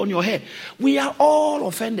a halo on your head. We are all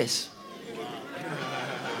offenders.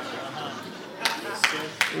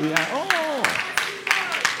 We are all.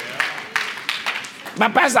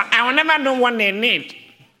 But Pastor, I will never do what they need.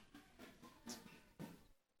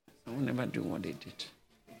 I will never do what they did.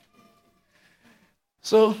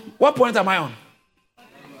 So, what point am I on?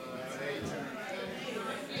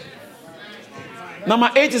 Number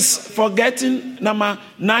 8 is forgetting. Number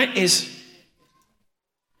 9 is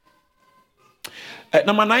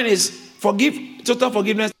forgive. Total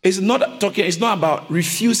forgiveness is not about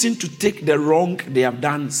refusing to take the wrong they have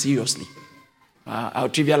done seriously. I'll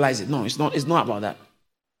trivialize it. No, it's not about that.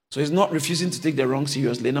 So it's not refusing to take the wrong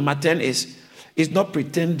seriously. Number 10 is it's not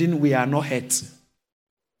pretending we are not hurt.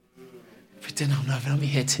 Pretend I'm not hurt.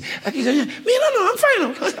 Me, no, I'm fine.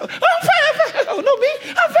 I'm fine. Oh, no, me,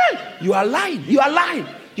 I'm fine. You are lying.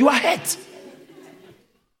 You are hurt.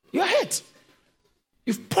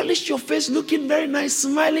 You've polished your face, looking very nice,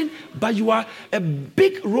 smiling, but you are a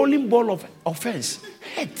big rolling ball of offense.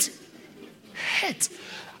 Hurt.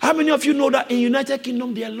 How many of you know that in United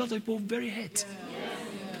Kingdom there are a lot of people very hurt?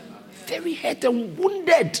 Very hurt and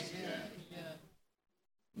wounded.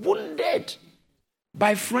 Wounded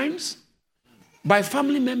by friends, by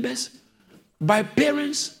family members, by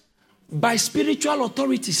parents, by spiritual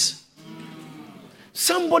authorities.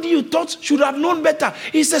 Somebody you thought should have known better.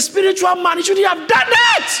 He's a spiritual man. He shouldn't have done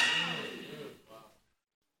that.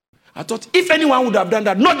 I thought if anyone would have done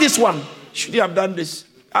that, not this one, should he have done this?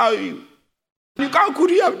 How could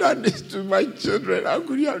you have done this to my children? How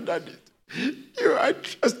could you have done it? I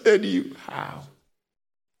trusted you. How?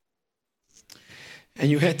 And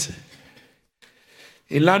you hurt.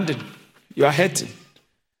 In London, you are hurting.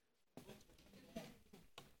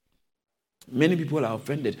 Many people are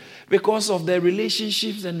offended because of the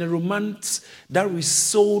relationships and the romance that we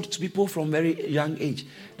sold to people from very young age.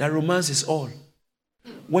 That romance is all.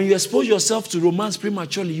 When you expose yourself to romance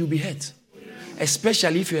prematurely, you'll be hurt.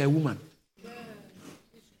 Especially if you're a woman.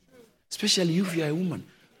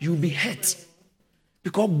 You'll be hurt.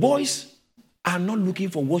 Because boys are not looking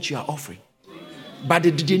for what you are offering. But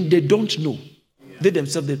they don't know. They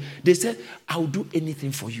themselves, they said, I'll do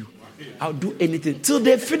anything for you. I'll do anything. Till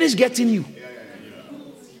they finish getting you.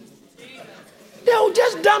 They'll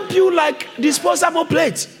just dump you like disposable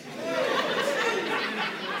plates.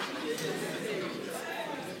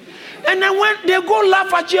 And then when they go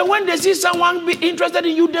laugh at you, when they see someone be interested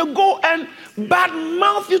in you, they go and bad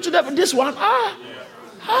mouth you to them. This one,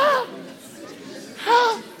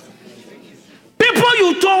 People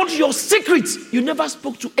you told your secrets, you never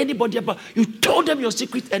spoke to anybody about. You told them your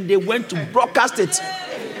secret and they went to broadcast it.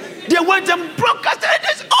 They went and broadcast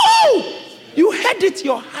it. Oh! You heard it,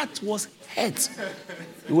 your heart was hurt.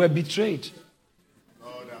 You were betrayed.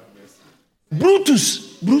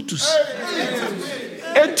 Brutus.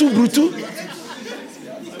 Etu Brutu.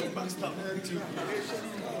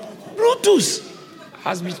 Brutus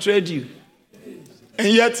has betrayed you.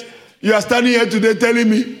 And yet, you are standing here today telling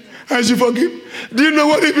me I should forgive. Do you know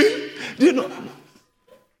what it means? Do you know?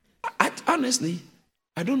 Honestly,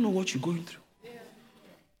 I don't know what you're going through.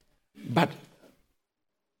 But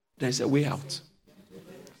there's a way out.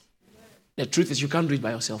 The truth is you can't do it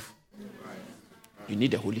by yourself. You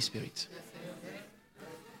need the Holy Spirit.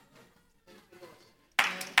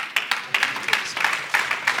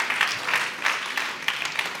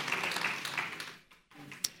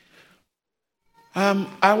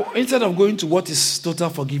 Instead of going to what is total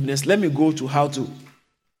forgiveness, let me go to how do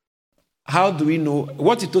we know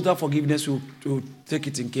what is total forgiveness? We'll take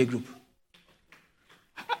it in K group.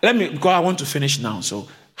 Because I want to finish now. So,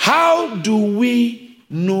 how do we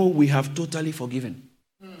know we have totally forgiven?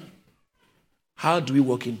 How do we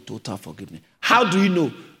walk in total forgiveness? How do you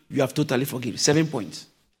know you have totally forgiven? 7 points.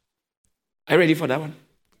 Are you ready for that one?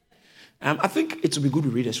 I think it would be good to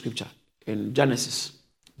read a scripture in Genesis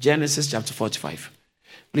chapter 45.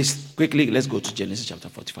 Please, quickly, let's go to Genesis chapter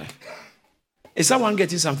 45. Is someone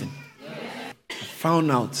getting something? I found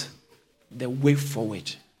out the way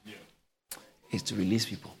forward is to release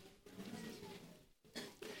people.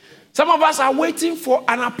 Some of us are waiting for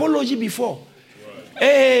an apology before.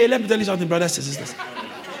 Hey, let me tell you something, brothers and sisters.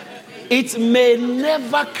 It may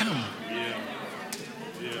never come.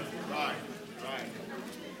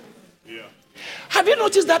 Have you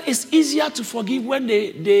noticed that it's easier to forgive when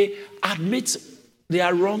they admit they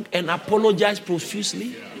are wrong and apologize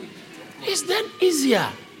profusely? It's then easier.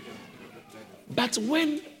 But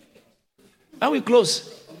when we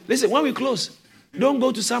close, listen, when we close, don't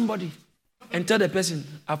go to somebody and tell the person,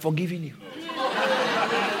 I've forgiven you.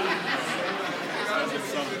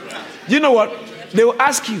 You know what? They will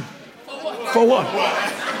ask you, for what?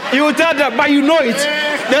 You will tell them, but you know it.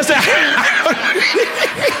 They say,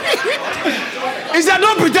 he said,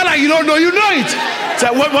 don't pretend like you don't know. You know it.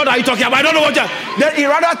 So what are you talking about? I don't know what you're... Then it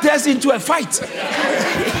rather turns into a fight.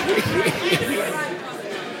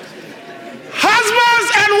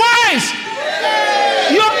 Husbands and wives.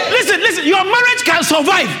 Listen, your marriage can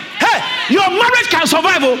survive. Hey, your marriage can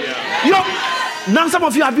survive. Now some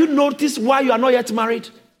of you, have you noticed why you are not yet married?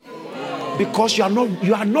 Because you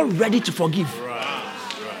are not ready to forgive.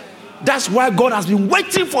 That's why God has been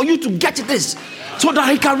waiting for you to get this, so that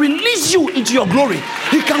He can release you into your glory.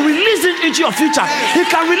 He can release it into your future. He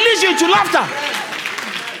can release you into laughter.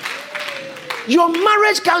 Your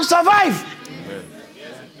marriage can survive.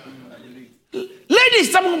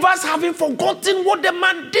 Ladies, some of us haven't forgotten what the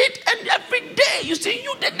man did, and every day you see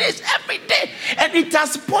you did this every day, and it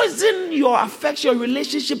has poisoned your affection, your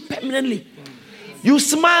relationship permanently. You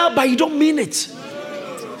smile, but you don't mean it.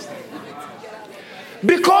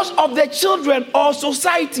 Because of the children or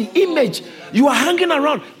society image you are hanging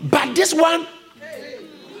around. But this one,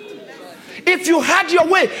 if you had your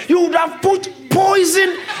way, you would have put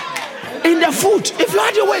poison in the food. If you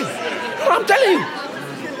had your way, I'm telling you.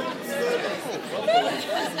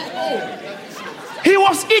 He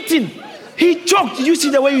was eating. He choked. You see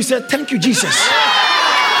the way you said, thank you, Jesus.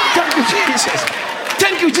 Thank you, Jesus.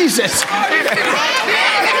 Thank you, Jesus.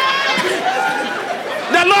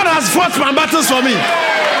 The Lord has fought my battles for me.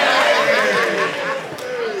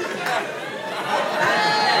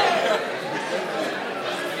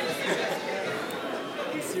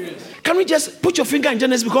 Can we just put your finger in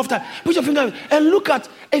Genesis because after put your finger and look at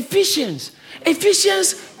Ephesians.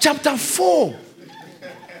 Ephesians chapter 4.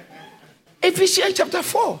 Ephesians chapter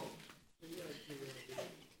 4.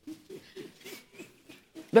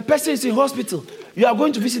 The person is in hospital. You are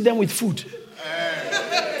going to visit them with food.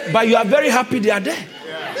 But you are very happy they are there.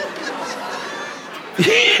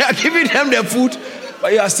 You are giving them their food,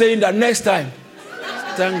 but you are saying that next time,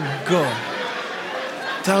 thank God.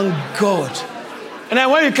 Thank God. And then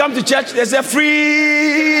when you come to church, they say,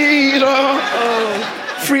 freedom,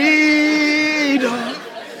 freedom.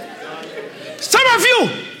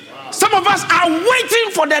 Some of us are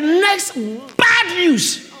waiting for the next bad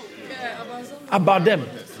news about them.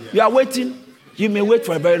 You are waiting. You may wait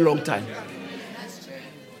for a very long time.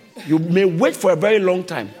 You may wait for a very long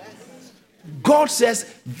time. God says,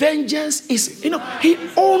 vengeance is, he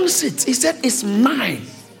owns it. He said, it's mine.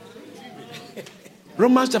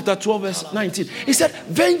 Romans chapter 12, verse 19. He said,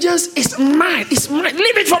 vengeance is mine. It's mine.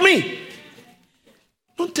 Leave it for me.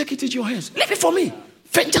 Don't take it into your hands. Leave it for me.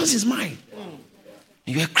 Vengeance is mine.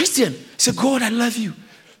 You're a Christian. Say, God, I love you.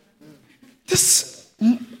 This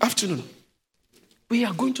afternoon, we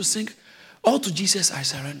are going to sing, all to Jesus I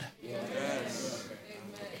surrender. Yes.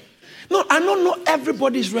 No, I don't know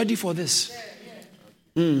everybody is ready for this.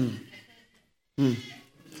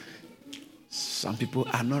 Some people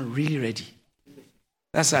are not really ready.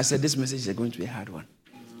 That's why I said this message is going to be a hard one.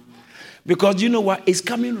 Because you know what? It's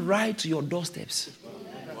coming right to your doorsteps.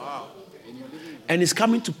 And it's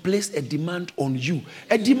coming to place a demand on you.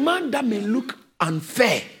 A demand that may look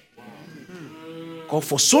unfair. Because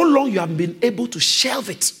for so long you have been able to shelve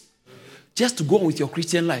it just to go on with your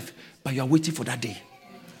Christian life. But you are waiting for that day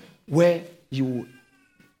where you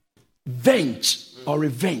venge or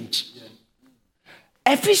revenge.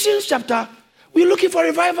 Ephesians chapter, we're looking for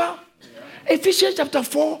revival. Ephesians chapter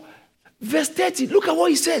 4, verse 30. Look at what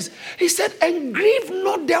he says. He said, and grieve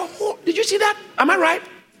not the whole. Did you see that? Am I right?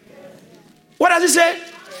 What does he say?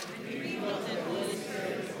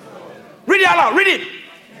 Read it out loud. Read it.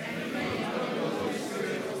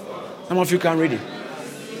 Some of you can't read it.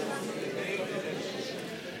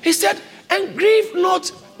 He said, and grieve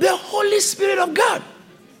not the Holy Spirit of God.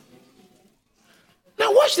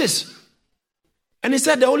 Now watch this. And he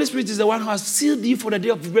said the Holy Spirit is the one who has sealed you for the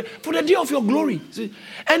day of your glory. See?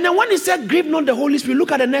 And then when he said grieve not the Holy Spirit,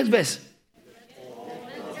 look at the next verse.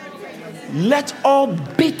 Let all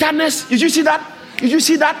bitterness. Did you see that? Did you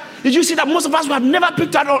see that? Did you see that? Most of us have never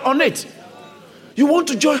picked out on it. You want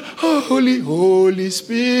to join. Oh, Holy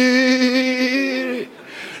Spirit.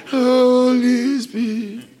 Holy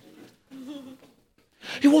Spirit.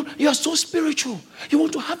 You are so spiritual. You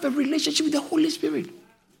want to have a relationship with the Holy Spirit.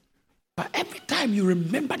 But every time you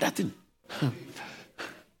remember that thing.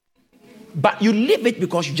 But you leave it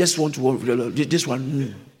because you just want to this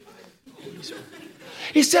one.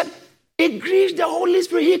 He said, it grieves the Holy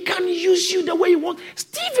Spirit. He can use you the way he wants.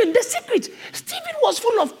 Stephen, the secret. Stephen was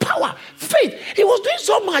full of power, faith. He was doing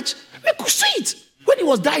so much. We could see it. When he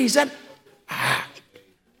was dying, he said,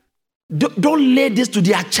 don't lay this to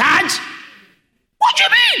their charge. What do you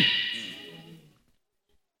mean?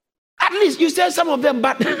 At least you said some of them,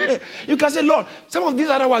 but you can say, Lord, some of these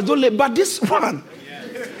other ones don't lay, but this one.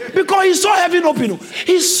 Because he saw heaven open.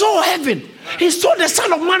 He saw heaven. He saw the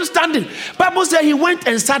Son of Man standing. Bible said he went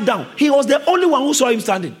and sat down. He was the only one who saw him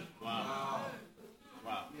standing. Wow.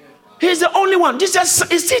 He's the only one.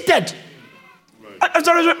 Jesus is seated.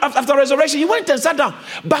 After resurrection, he went and sat down.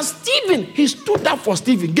 But Stephen, he stood up for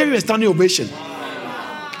Stephen, gave him a standing ovation.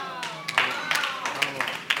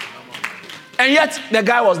 And yet, the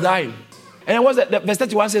guy was dying. And what's that? Verse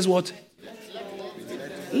 31 says what?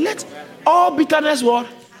 Let all bitterness what?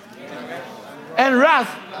 And wrath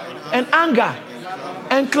and anger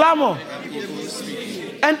and clamor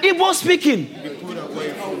and evil speaking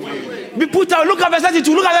be put out. Look at verse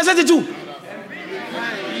 32. Look at verse 32.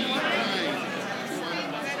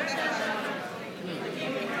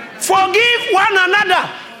 Forgive one another.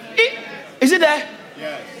 Is it there?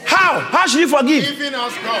 Yes. How should you forgive? Even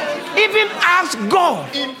as God. Even as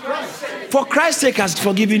God. In Christ. For Christ's sake has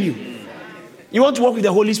forgiven you. You want to walk with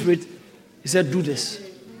the Holy Spirit? He said, do this.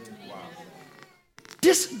 Wow.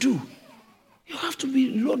 This do. You have to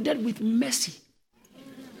be loaded with mercy.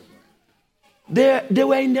 They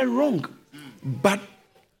were in the wrong, but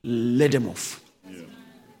let them off. Yeah.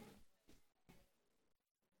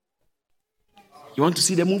 You want to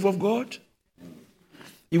see the move of God?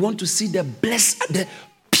 You want to see the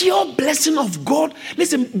pure blessing of God?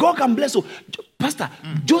 Listen, God can bless you. Pastor,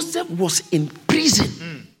 Joseph was in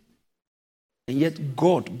prison. And yet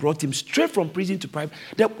God brought him straight from prison to prime.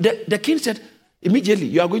 The king said, immediately,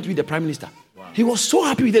 you are going to be the prime minister. Wow. He was so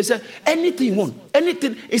happy with it. He said, anything you want.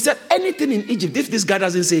 Anything. He said, anything in Egypt. If this guy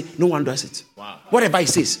doesn't say, no one does it. Wow. Whatever he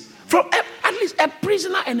says. From at least a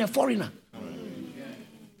prisoner and a foreigner.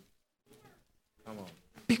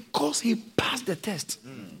 Because he passed the test.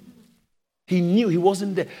 He knew he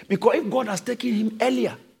wasn't there. Because if God has taken him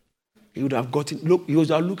earlier, he would have gotten, he would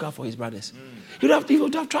have looked out for his brothers. He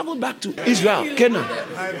would have traveled back to Israel, Canaan.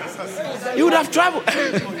 He would have traveled.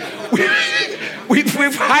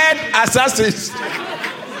 We've hired assassins.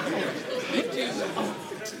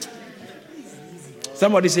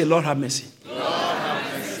 Somebody say, Lord have mercy. Lord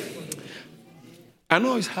have mercy. I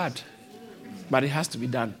know it's hard, but it has to be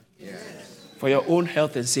done. Yes. For your own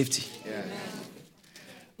health and safety. Yes.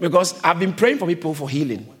 Because I've been praying for people for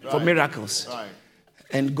healing, for miracles. Right.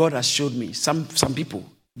 And God has showed me some people,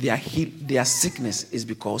 their sickness is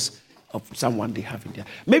because of someone they have in their.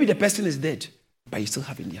 Maybe the person is dead, but you still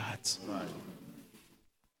have in their hearts. Right.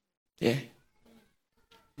 Yeah.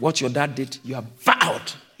 What your dad did, you have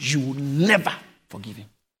vowed you will never forgive him.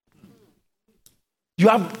 You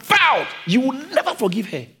have vowed you will never forgive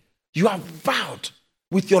her. You have vowed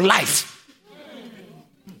with your life.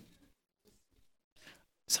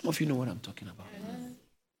 Some of you know what I'm talking about.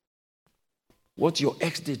 What your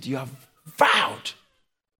ex did, you have vowed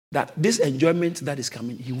that this enjoyment that is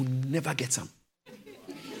coming, he will never get some.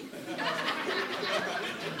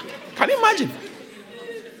 Can you imagine?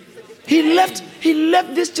 He left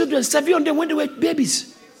these children, 7 of them when they were babies.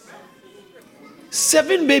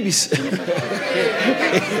 7 babies.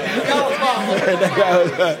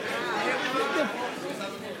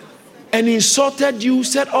 And he insulted you,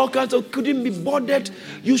 said all kinds of, couldn't be bothered.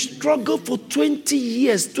 You struggled for 20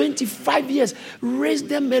 years, 25 years, raised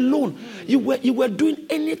them alone. You were doing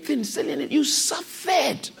anything, selling it. You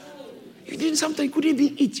suffered. You did something you couldn't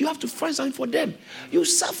even eat. You have to find something for them. You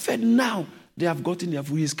suffered. Now they have gotten their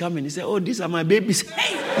food. He's coming. He said, oh, these are my babies.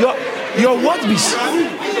 Your what bees?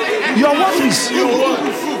 Your what bees?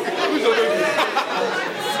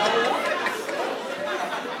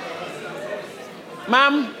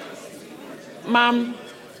 Ma'am,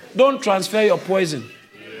 don't transfer your poison.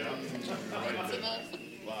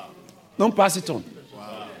 Don't pass it on.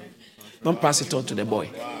 Don't pass it on to the boy.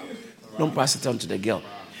 Don't pass it on to the girl.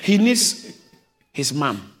 He needs his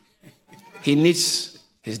mom. He needs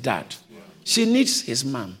his dad. She needs his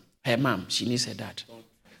mom. Her mom. She needs her dad.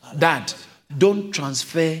 Dad, don't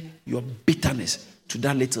transfer your bitterness to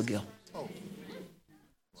that little girl.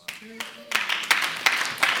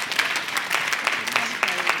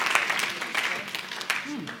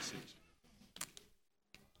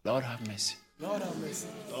 Lord have mercy. Lord have mercy.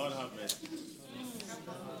 Lord have mercy.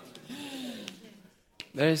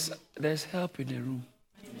 There's help in the room.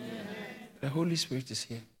 The Holy Spirit is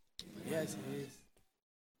here. Yes, He is.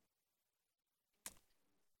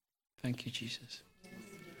 Thank you, Jesus.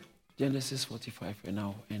 Genesis 45, and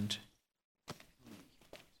now end.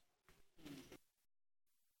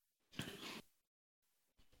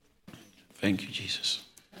 Thank you, Jesus.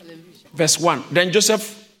 Hallelujah. Verse 1. Then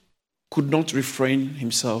Joseph could not refrain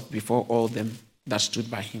himself before all them that stood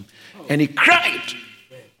by him. And he cried.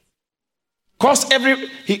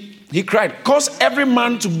 He cried, cause every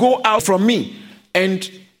man to go out from me. And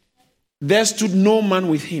there stood no man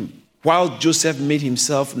with him, while Joseph made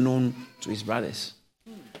himself known to his brothers.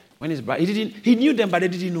 When he knew them, but they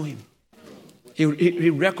didn't know him. He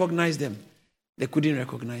recognized them. They couldn't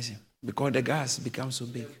recognize him because the guy has become so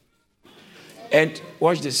big. And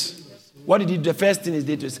watch this. What did he do? The first thing he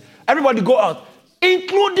did was, everybody go out,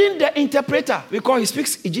 including the interpreter, because he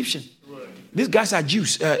speaks Egyptian. These guys are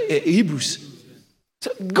Jews, Hebrews.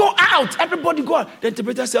 So go out, everybody go out. The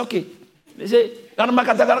interpreter said, okay. They say,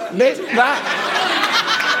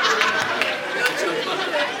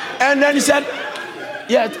 and then he said,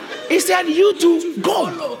 yeah, he said, you two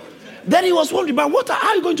go. Then he was wondering, but how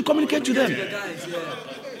are you going to communicate to them?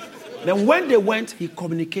 Then when they went, he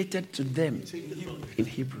communicated to them in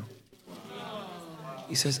Hebrew.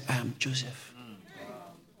 He says, I am Joseph.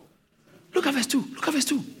 Look at verse 2. Look at verse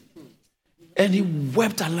 2. And he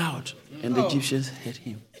wept aloud, and the Egyptians heard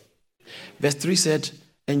him. Verse 3 said,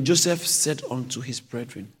 and Joseph said unto his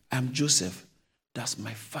brethren, I am Joseph. Does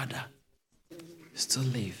my father still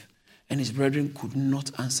live? And his brethren could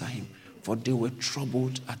not answer him, for they were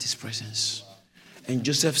troubled at his presence. And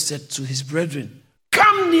Joseph said to his brethren,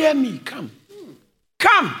 come near me, come.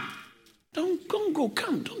 Come. Don't go,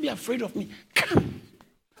 come. Don't be afraid of me. Come.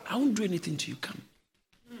 I won't do anything to you. Come.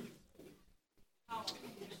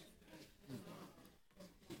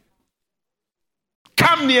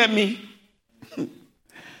 Come near me.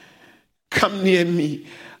 Come near me.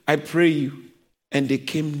 I pray you. And they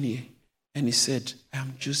came near. And he said, I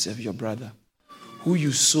am Joseph, your brother, who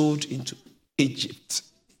you sold into Egypt.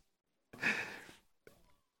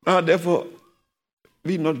 Now, therefore,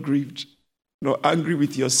 be not grieved, nor angry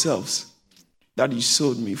with yourselves that you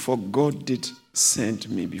sold me, for God did send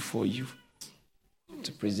me before you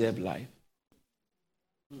to preserve life.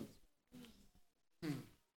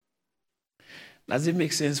 Does it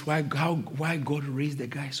make sense why God raised the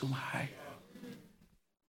guy so high?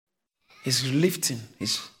 His lifting,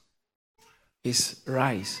 his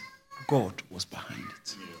rise, God was behind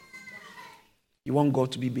it. You want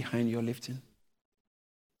God to be behind your lifting?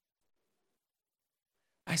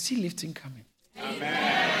 I see lifting coming.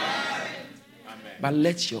 Amen. But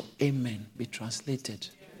let your amen be translated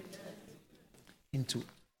into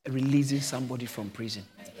releasing somebody from prison.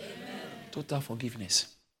 Amen. Total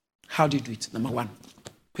forgiveness. How do you do it? Number one,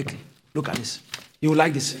 quickly, look at this. You will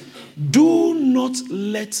like this. Do not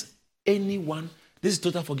let anyone, this is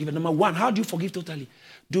total forgiveness. Number one, how do you forgive totally?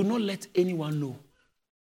 Do not let anyone know.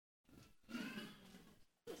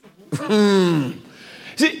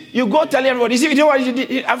 See, you go tell everybody, see, you know what you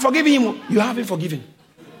did? I'm forgiving him. You haven't forgiven.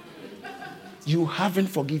 You haven't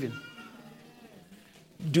forgiven.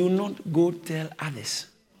 Do not go tell others.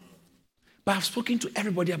 But I've spoken to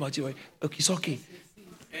everybody about you. Okay, it's okay.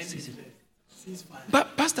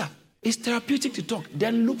 But Pastor, it's therapeutic to talk.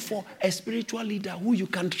 Then look for a spiritual leader who you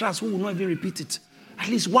can trust, who will not even repeat it. At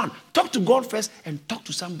least one. Talk to God first and talk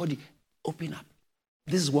to somebody. Open up.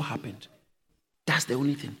 This is what happened. That's the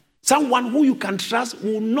only thing. Someone who you can trust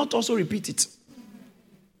will not also repeat it.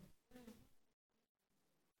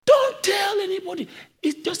 Don't tell anybody.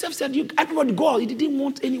 Joseph said, everybody go. He didn't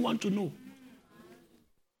want anyone to know.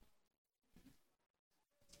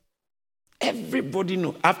 Everybody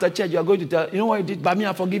know. After church, you are going to tell, you know what he did? But me,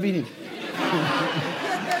 I'm forgiving him.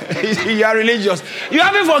 You are religious. You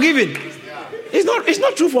haven't forgiven. It's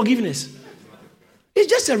not true forgiveness. It's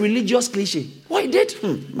just a religious cliche. What he did?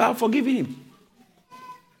 But I'm forgiving him.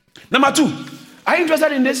 Number two. Are you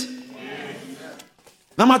interested in this?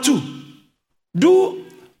 Number two. Do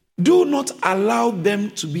not allow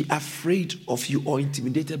them to be afraid of you or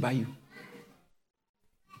intimidated by you.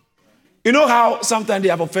 You know how sometimes they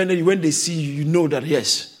have offended you when they see you, you know that,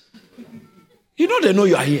 yes. You know they know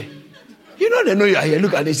you are here. You know they know you are here.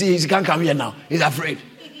 Look at this. He can't come here now. He's afraid.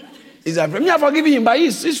 He's afraid. Me, I'm forgiving him, but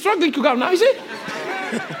he's struggling to come now. You see?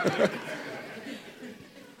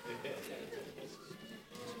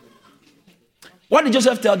 What did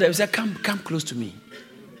Joseph tell them? He said, come close to me.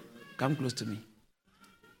 Come close to me.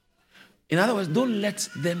 In other words, don't let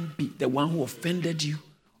them be the one who offended you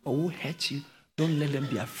or who hurt you. Don't let them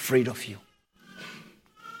be afraid of you.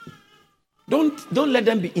 Don't let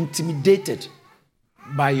them be intimidated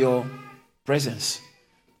by your presence.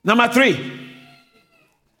 Number three.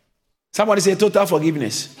 Somebody say total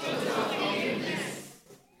forgiveness. Total forgiveness.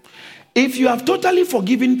 If you have totally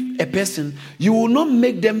forgiven a person, you will not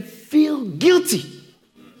make them feel guilty.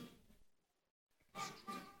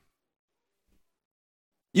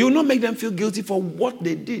 You will not make them feel guilty for what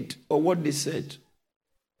they did or what they said.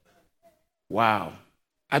 Wow.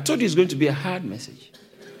 I told you it's going to be a hard message.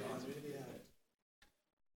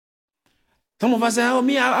 Some of us say, oh,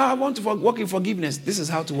 me, I want to walk in forgiveness. This is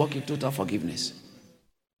how to walk in total forgiveness.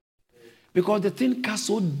 Because the thing cuts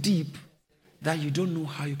so deep that you don't know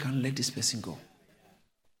how you can let this person go.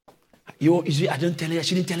 I don't tell you, I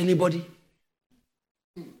shouldn't tell anybody.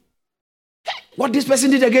 What this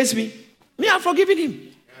person did against me, I'm forgiving him.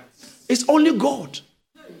 It's only God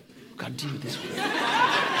who can deal with this one.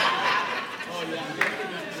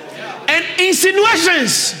 And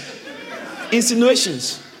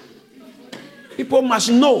insinuations. People must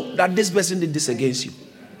know that this person did this against you.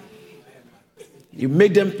 You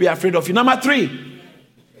make them be afraid of you. Number three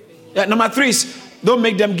is don't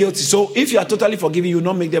make them guilty. So if you are totally forgiven, you will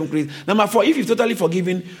not make them guilty. Number four, if you're totally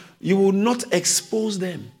forgiven, you will not expose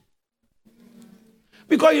them.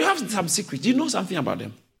 Because you have some secrets. You know something about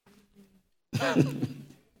them.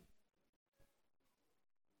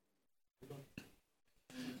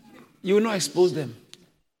 You will not expose them.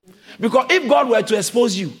 Because if God were to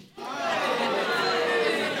expose you,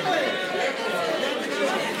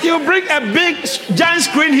 He will bring a big giant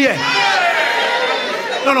screen here.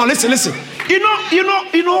 No, listen. You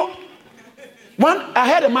know.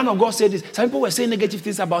 I heard a man of God say this. Some people were saying negative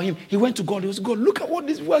things about him. He went to God. He was God. Look at what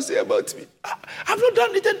this was saying about me. I've not done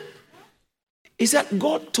anything. He said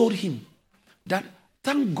God told him that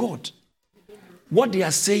thank God what they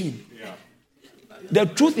are saying. The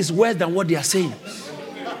truth is worse than what they are saying.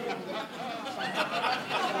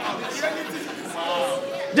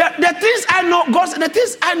 The things I know, God, the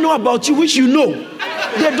things I know about you, which you know,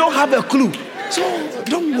 they don't have a clue. So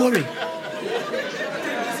don't worry.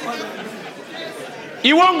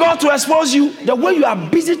 You want God to expose you the way you are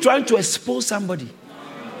busy trying to expose somebody.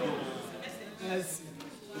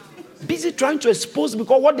 Busy trying to expose,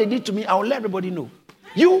 because what they did to me, I will let everybody know.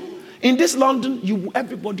 You, in this London,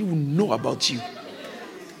 everybody will know about you.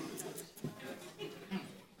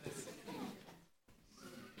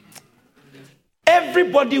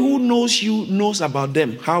 Everybody who knows you knows about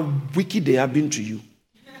them, how wicked they have been to you.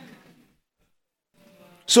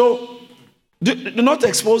 So, do not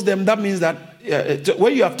expose them. That means that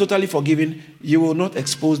when you have totally forgiven, you will not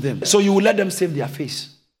expose them. So you will let them save their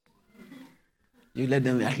face. You let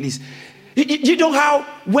them at least. You know how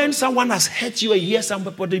when someone has hurt you and you hear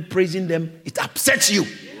somebody praising them, it upsets you.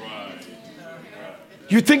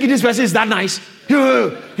 You think this person is that nice?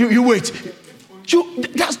 You wait.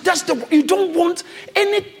 You don't want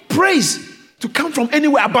any praise to come from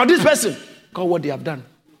anywhere about this person. God, what they have done.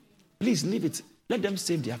 Please leave it. Let them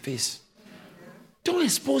save their face. Don't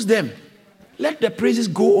expose them. Let the praises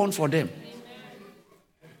go on for them.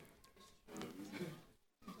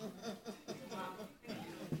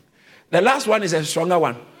 The last one is a stronger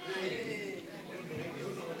one.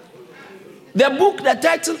 The book, the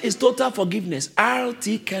title is Total Forgiveness.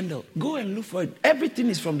 R.T. Kendall. Go and look for it. Everything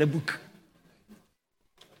is from the book.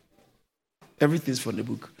 Everything is from the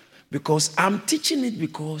book. Because I'm teaching it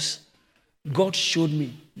because God showed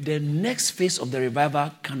me the next phase of the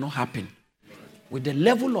revival cannot happen with the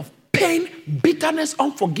level of pain, bitterness,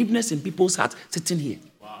 unforgiveness in people's hearts sitting here.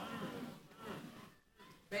 Wow.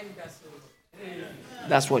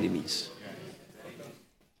 That's what it means.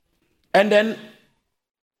 And then,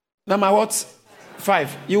 number what?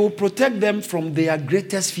 5. You will protect them from their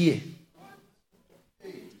greatest fear.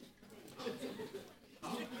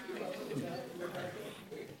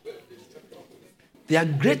 Their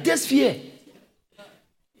greatest fear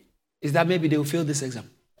is that maybe they will fail this exam.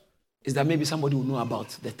 Is that maybe somebody will know about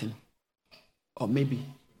the thing. Or maybe.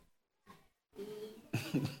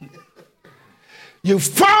 You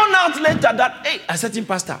found out later that, hey, a certain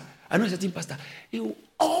pastor, I know a certain pastor, he will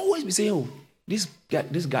always be saying, oh, this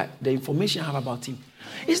guy, the information I have about him.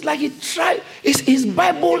 It's like he tried, his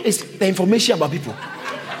Bible is the information about people.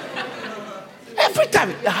 Every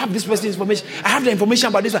time I have this person's information, I have the information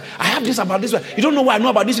about this one, I have this about this one. You don't know what I know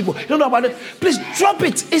about these people. You don't know about it. Please drop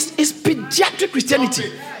it. It's pediatric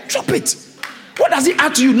Christianity. Drop it. What does it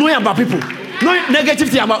add to you knowing about people? Knowing negative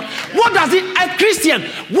thing about. What does it, a Christian,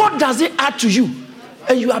 what does it add to you?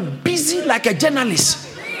 And you are busy like a journalist.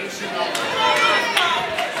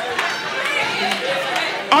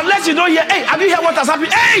 Unless you don't hear, hey, have you heard what has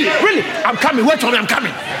happened? Hey, really? I'm coming. Wait for me, I'm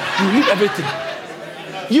coming. You leave everything.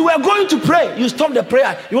 You were going to pray. You stop the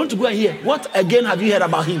prayer. You want to go and hear. What again have you heard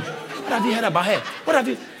about him? What have you heard about her? What have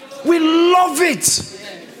you? We love it.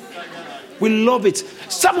 We love it.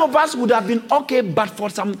 Some of us would have been okay, but for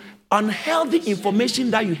some unhealthy information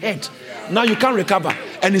that you heard, now you can't recover.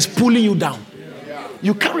 And it's pulling you down.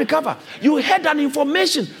 You can't recover. You heard an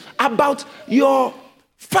information about your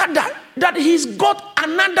father that he's got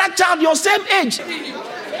another child your same age.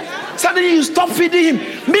 Suddenly you stop feeding him.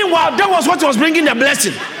 Meanwhile, that was what was bringing the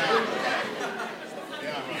blessing.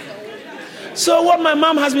 So what my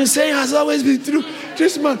mom has been saying has always been true.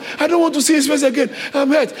 This man, I don't want to see his face again. I'm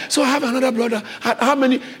hurt. So I have another brother. How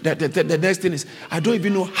many? The next thing is, I don't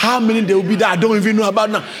even know how many there will be that I don't even know about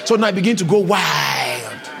now. So now I begin to go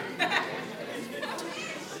wild.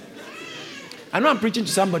 I know I'm preaching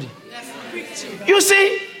to somebody. You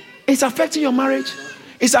see, it's affecting your marriage.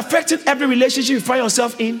 It's affecting every relationship you find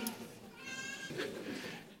yourself in.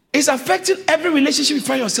 It's affecting every relationship you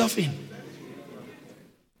find yourself in.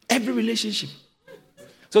 Every relationship.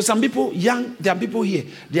 So some people, young, there are people here,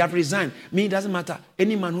 they have resigned. Me, it doesn't matter.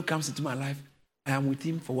 Any man who comes into my life, I am with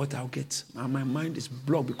him for what I'll get. My mind is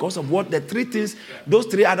blocked because of what the 3 things those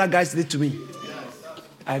 3 other guys did to me.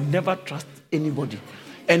 I never trust anybody.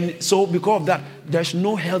 And so because of that, there's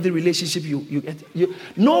no healthy relationship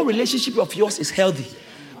no relationship of yours is healthy.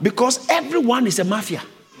 Because everyone is a mafia.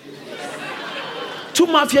 2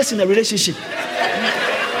 mafias in a relationship.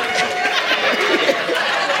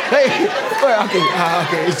 Hey,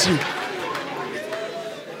 okay, it's you.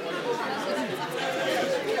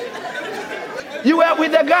 You were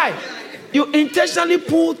with a guy. You intentionally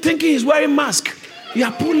pull, thinking he's wearing mask. You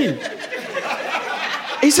are pulling.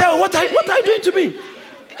 He said, what are you doing to me?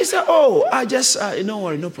 He said, oh, I just, don't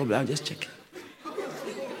worry, no problem. I'll just check.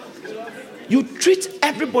 You treat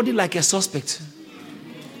everybody like a suspect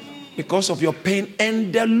because of your pain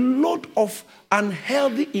and the load of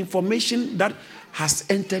unhealthy information that has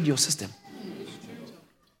entered your system.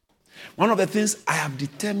 One of the things I have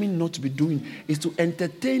determined not to be doing is to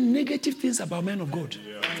entertain negative things about men of God.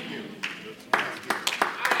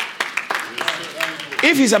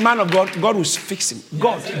 If he's a man of God, God will fix him.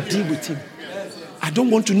 God deal with him. I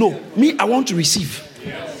don't want to know. Me, I want to receive.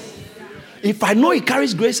 If I know he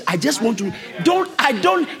carries grace, I just want to.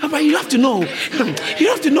 But you have to know. You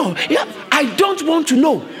have to know. I don't want to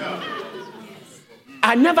know.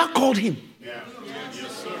 I never called him.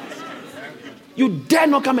 You dare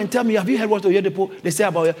not come and tell me, have you heard what Oyedepo they say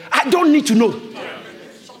about you? I don't need to know.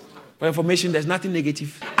 For information, there's nothing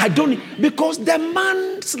negative. I don't need, because the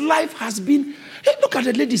man's life has been. Hey, look at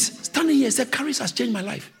the ladies standing here and say, Caris has changed my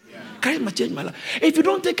life. Charisma changed my life. If you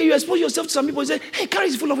don't take care, you expose yourself to some people and say, hey, charisma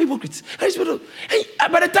is full of hypocrites. Hey,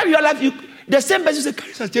 by the time you are alive, the same person say,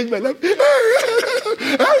 charisma has changed my life.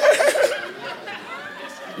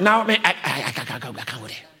 Now, man, I can't go there.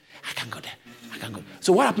 I can't go there.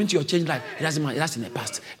 So what happened to your changed life? It doesn't matter. That's in the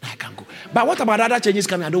past. Now I can't go. But what about other changes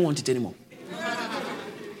coming? I don't want it anymore.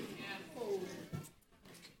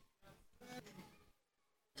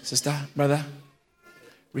 Sister, brother,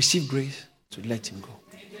 receive grace to let him go.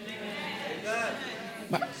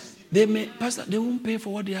 But Pastor, they won't pay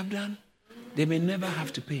for what they have done. They may never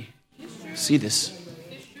have to pay. See this.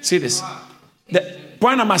 The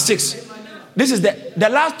point number 6. This is the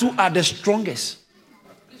last two are the strongest.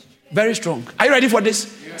 Very strong. Are you ready for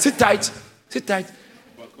this? Yes. Sit tight.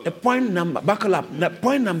 The point number, buckle up. The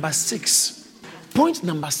point number 6. Point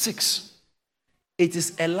number 6. It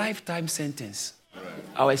is a lifetime sentence.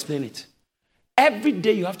 I'll explain it. Every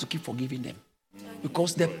day you have to keep forgiving them.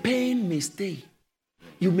 Because the pain may stay.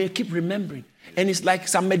 You may keep remembering. And it's like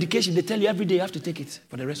some medication. They tell you every day you have to take it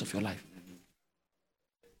for the rest of your life.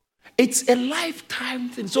 It's a lifetime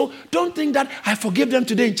thing. So don't think that I forgave them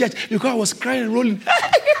today in church because I was crying and rolling.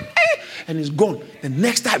 And it's gone. The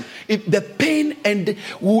next time, the pain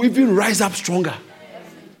will even rise up stronger.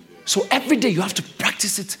 So every day you have to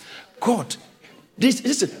practice it. God,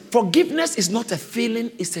 listen, forgiveness is not a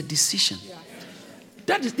feeling, it's a decision.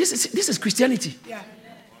 This is Christianity.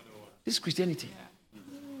 This is Christianity.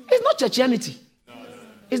 It's not churchianity.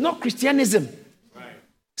 It's not Christianism.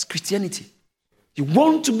 It's Christianity. You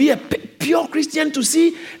want to be a pure Christian to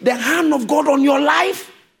see the hand of God on your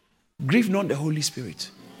life? Grieve not the Holy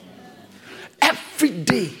Spirit. Every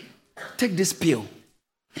day, take this pill.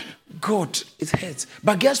 God, it hurts.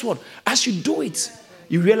 But guess what? As you do it,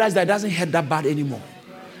 you realize that it doesn't hurt that bad anymore.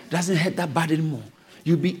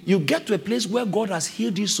 You get to a place where God has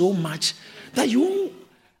healed you so much that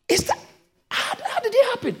how did it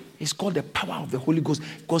happen? It's called the power of the Holy Ghost.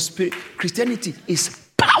 Because Christianity is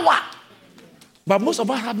power. But most of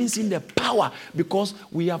us haven't seen the power because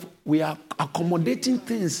we are accommodating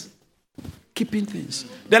things, keeping things.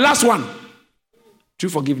 The last one, true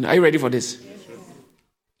forgiveness. Are you ready for this?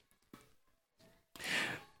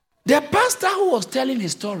 The pastor who was telling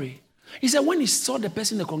his story, he said when he saw the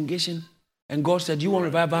person in the congregation and God said, you want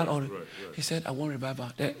revival? Or he said, I want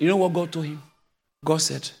revival. You know what God told him? God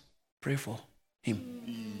said, pray for him.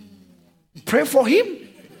 Pray for him?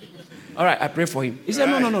 All right, I pray for him. He said,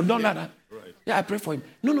 no, don't do that. Yeah, I pray for him.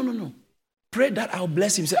 No. Pray that I'll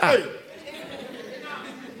bless him. Say,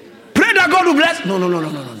 Pray that God will bless. No.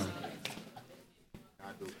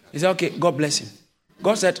 He said, okay, God bless him.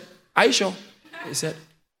 God said, are you sure? He said,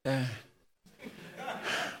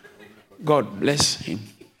 God bless him.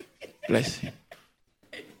 Bless him.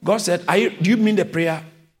 God said, do you mean the prayer?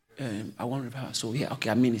 I want revival. So yeah,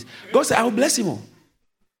 okay, I mean it. God said, I will bless him more.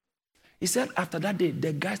 He said, after that day,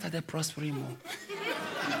 the guy started prospering more.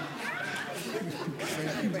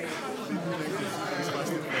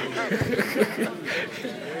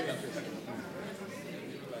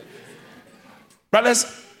 Brothers,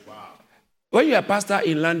 when you're a pastor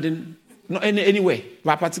in London, not anywhere,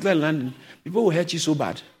 but particularly in London, people will hurt you so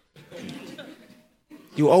bad.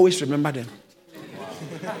 You always remember them.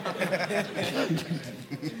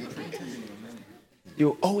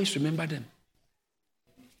 You always remember them.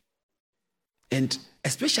 And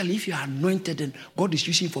especially if you are anointed and God is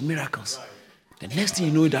using you for miracles, the next thing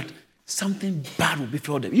you know that something bad will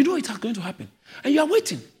befall them. You know it's going to happen. And you are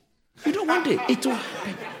waiting. You don't want it will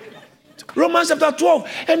happen. Romans chapter 12.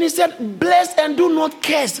 And he said, bless and do not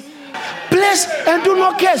curse. Bless and do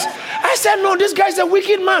not curse. I said, no, this guy is a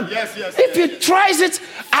wicked man. Yes, if he tries it,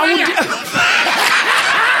 I will...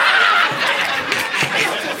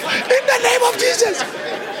 In the name of Jesus.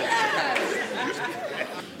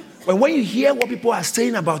 When you hear what people are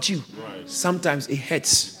saying about you, sometimes it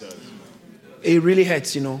hurts. It really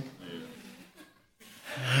hurts, you know.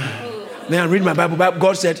 Then I read my Bible.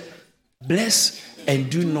 God said, bless and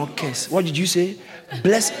do not curse. What did you say?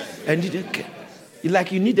 Bless and do not curse.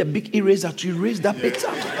 Like you need a big eraser to erase that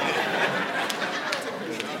picture.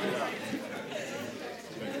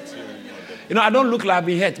 You know, I don't look like I've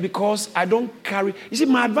been hurt because I don't carry... You see,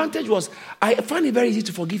 my advantage was I find it very easy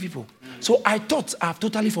to forgive people. So I thought I've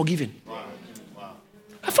totally forgiven.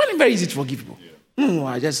 I find it very easy to forgive people.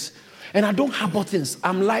 And I don't harbor things.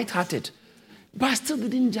 I'm light-hearted. But I still it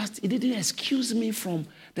didn't excuse me from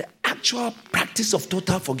the actual practice of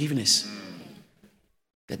total forgiveness.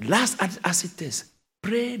 The last acid test,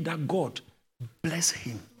 pray that God bless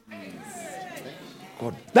him.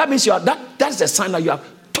 God. That means that's a sign that you have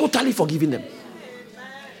totally forgiven them.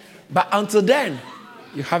 But until then,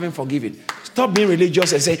 you haven't forgiven. Stop being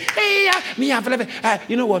religious and say, hey, me, I've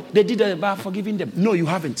you know what? They did about forgiving them. No, you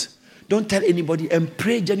haven't. Don't tell anybody and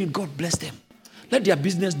pray, genuinely, God bless them. Let their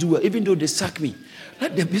business do well, even though they sack me.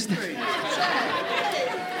 Let their business.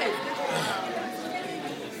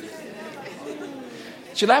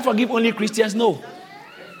 Should I forgive only Christians? No.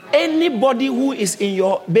 Anybody who is in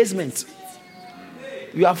your basement,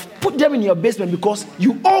 you have put them in your basement because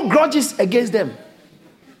you owe grudges against them.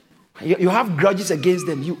 You have grudges against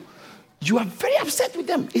them. You are very upset with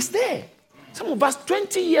them. It's there. Some of us,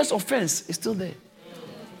 20 years offense is still there.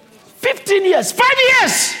 15 years, 5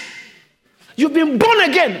 years. You've been born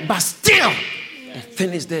again, but still, the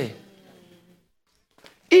thing is there.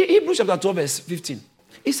 Hebrews chapter 12, verse 15.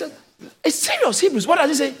 He said, it's serious, Hebrews. What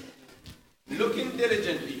does it say? Looking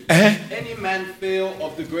diligently, any man fail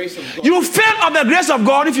of the grace of God. You fail of the grace of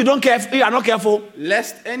God if you don't care. You are not careful.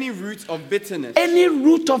 Lest any root of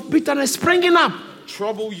bitterness, springing up,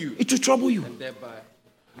 trouble you. It will trouble you. And thereby,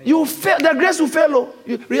 you fail. The grace will fail.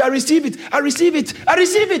 I receive it. I receive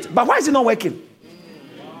it. But why is it not working?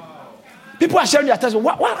 People are sharing their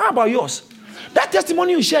testimony. How about yours? That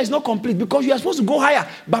testimony you share is not complete because you are supposed to go higher,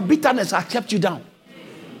 but bitterness has kept you down.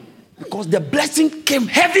 Because the blessing came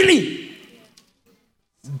heavily.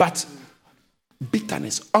 But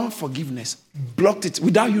bitterness, unforgiveness blocked it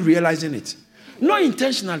without you realizing it. Not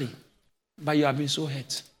intentionally, but you have been so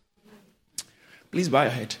hurt. Please bow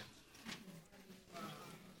your head.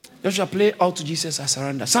 You shall play all to Jesus, I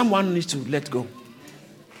surrender. Someone needs to let go.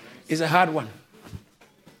 It's a hard one.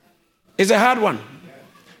 It's a hard one.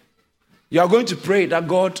 You are going to pray that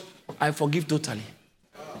God, I forgive totally.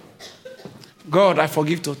 God, I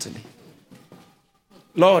forgive totally.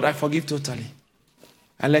 Lord, I forgive totally.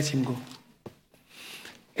 And let him go.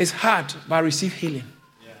 It's hard, but I receive healing.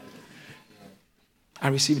 I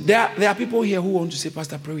receive. There are people here who want to say,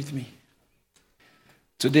 Pastor, pray with me.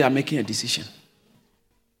 Today I'm making a decision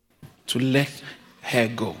to let her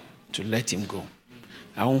go, to let him go.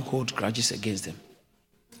 I won't hold grudges against them.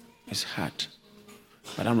 It's hard.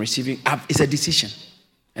 But I'm receiving. It's a decision.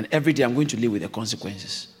 And every day I'm going to live with the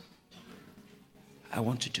consequences. I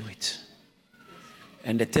want to do it.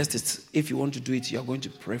 And the test is, if you want to do it, you're going to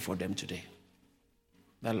pray for them today.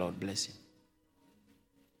 That Lord bless him.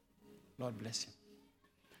 Lord bless him.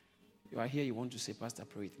 You are here, you want to say, Pastor,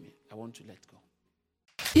 pray with me. I want to let go.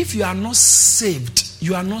 If you are not saved,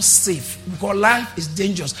 you are not safe because life is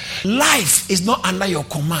dangerous. Life is not under your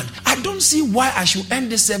command. I don't see why I should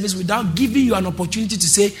end this service without giving you an opportunity to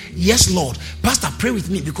say, yes, Lord, Pastor, pray with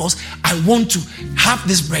me because I want to have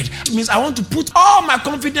this bread. It means I want to put all my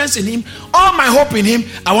confidence in him, all my hope in him.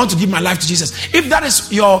 I want to give my life to Jesus. If that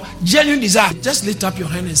is your genuine desire, just lift up your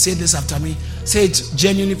hand and say this after me. Say it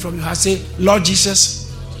genuinely from your heart. Say, Lord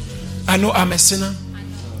Jesus, I know I'm a sinner.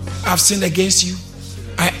 I've sinned against you.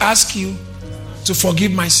 I ask you to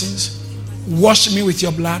forgive my sins. Wash me with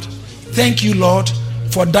your blood. Thank you, Lord,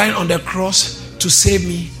 for dying on the cross to save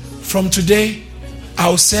me. From today, I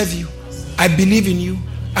will serve you. I believe in you.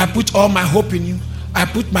 I put all my hope in you. I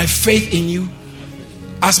put my faith in you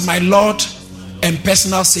as my Lord and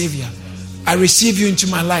personal Savior. I receive you into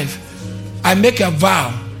my life. I make a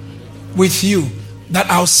vow with you that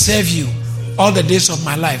I'll serve you all the days of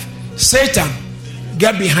my life. Satan,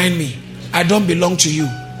 get behind me. I don't belong to you.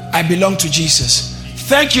 I belong to Jesus.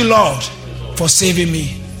 Thank you, Lord, for saving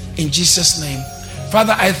me. In Jesus' name.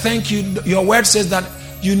 Father, I thank you. Your word says that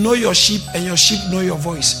you know your sheep and your sheep know your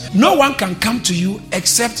voice. No one can come to you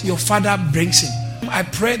except your Father brings him. I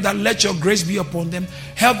pray that let your grace be upon them.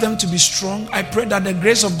 Help them to be strong. I pray that the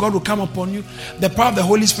grace of God will come upon you. The power of the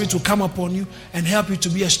Holy Spirit will come upon you and help you to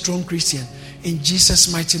be a strong Christian. In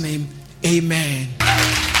Jesus' mighty name, amen.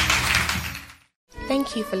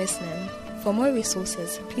 Thank you for listening. For more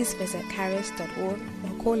resources, please visit charis.org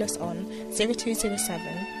or call us on 0207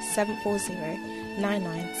 740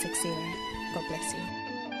 9960. God bless you.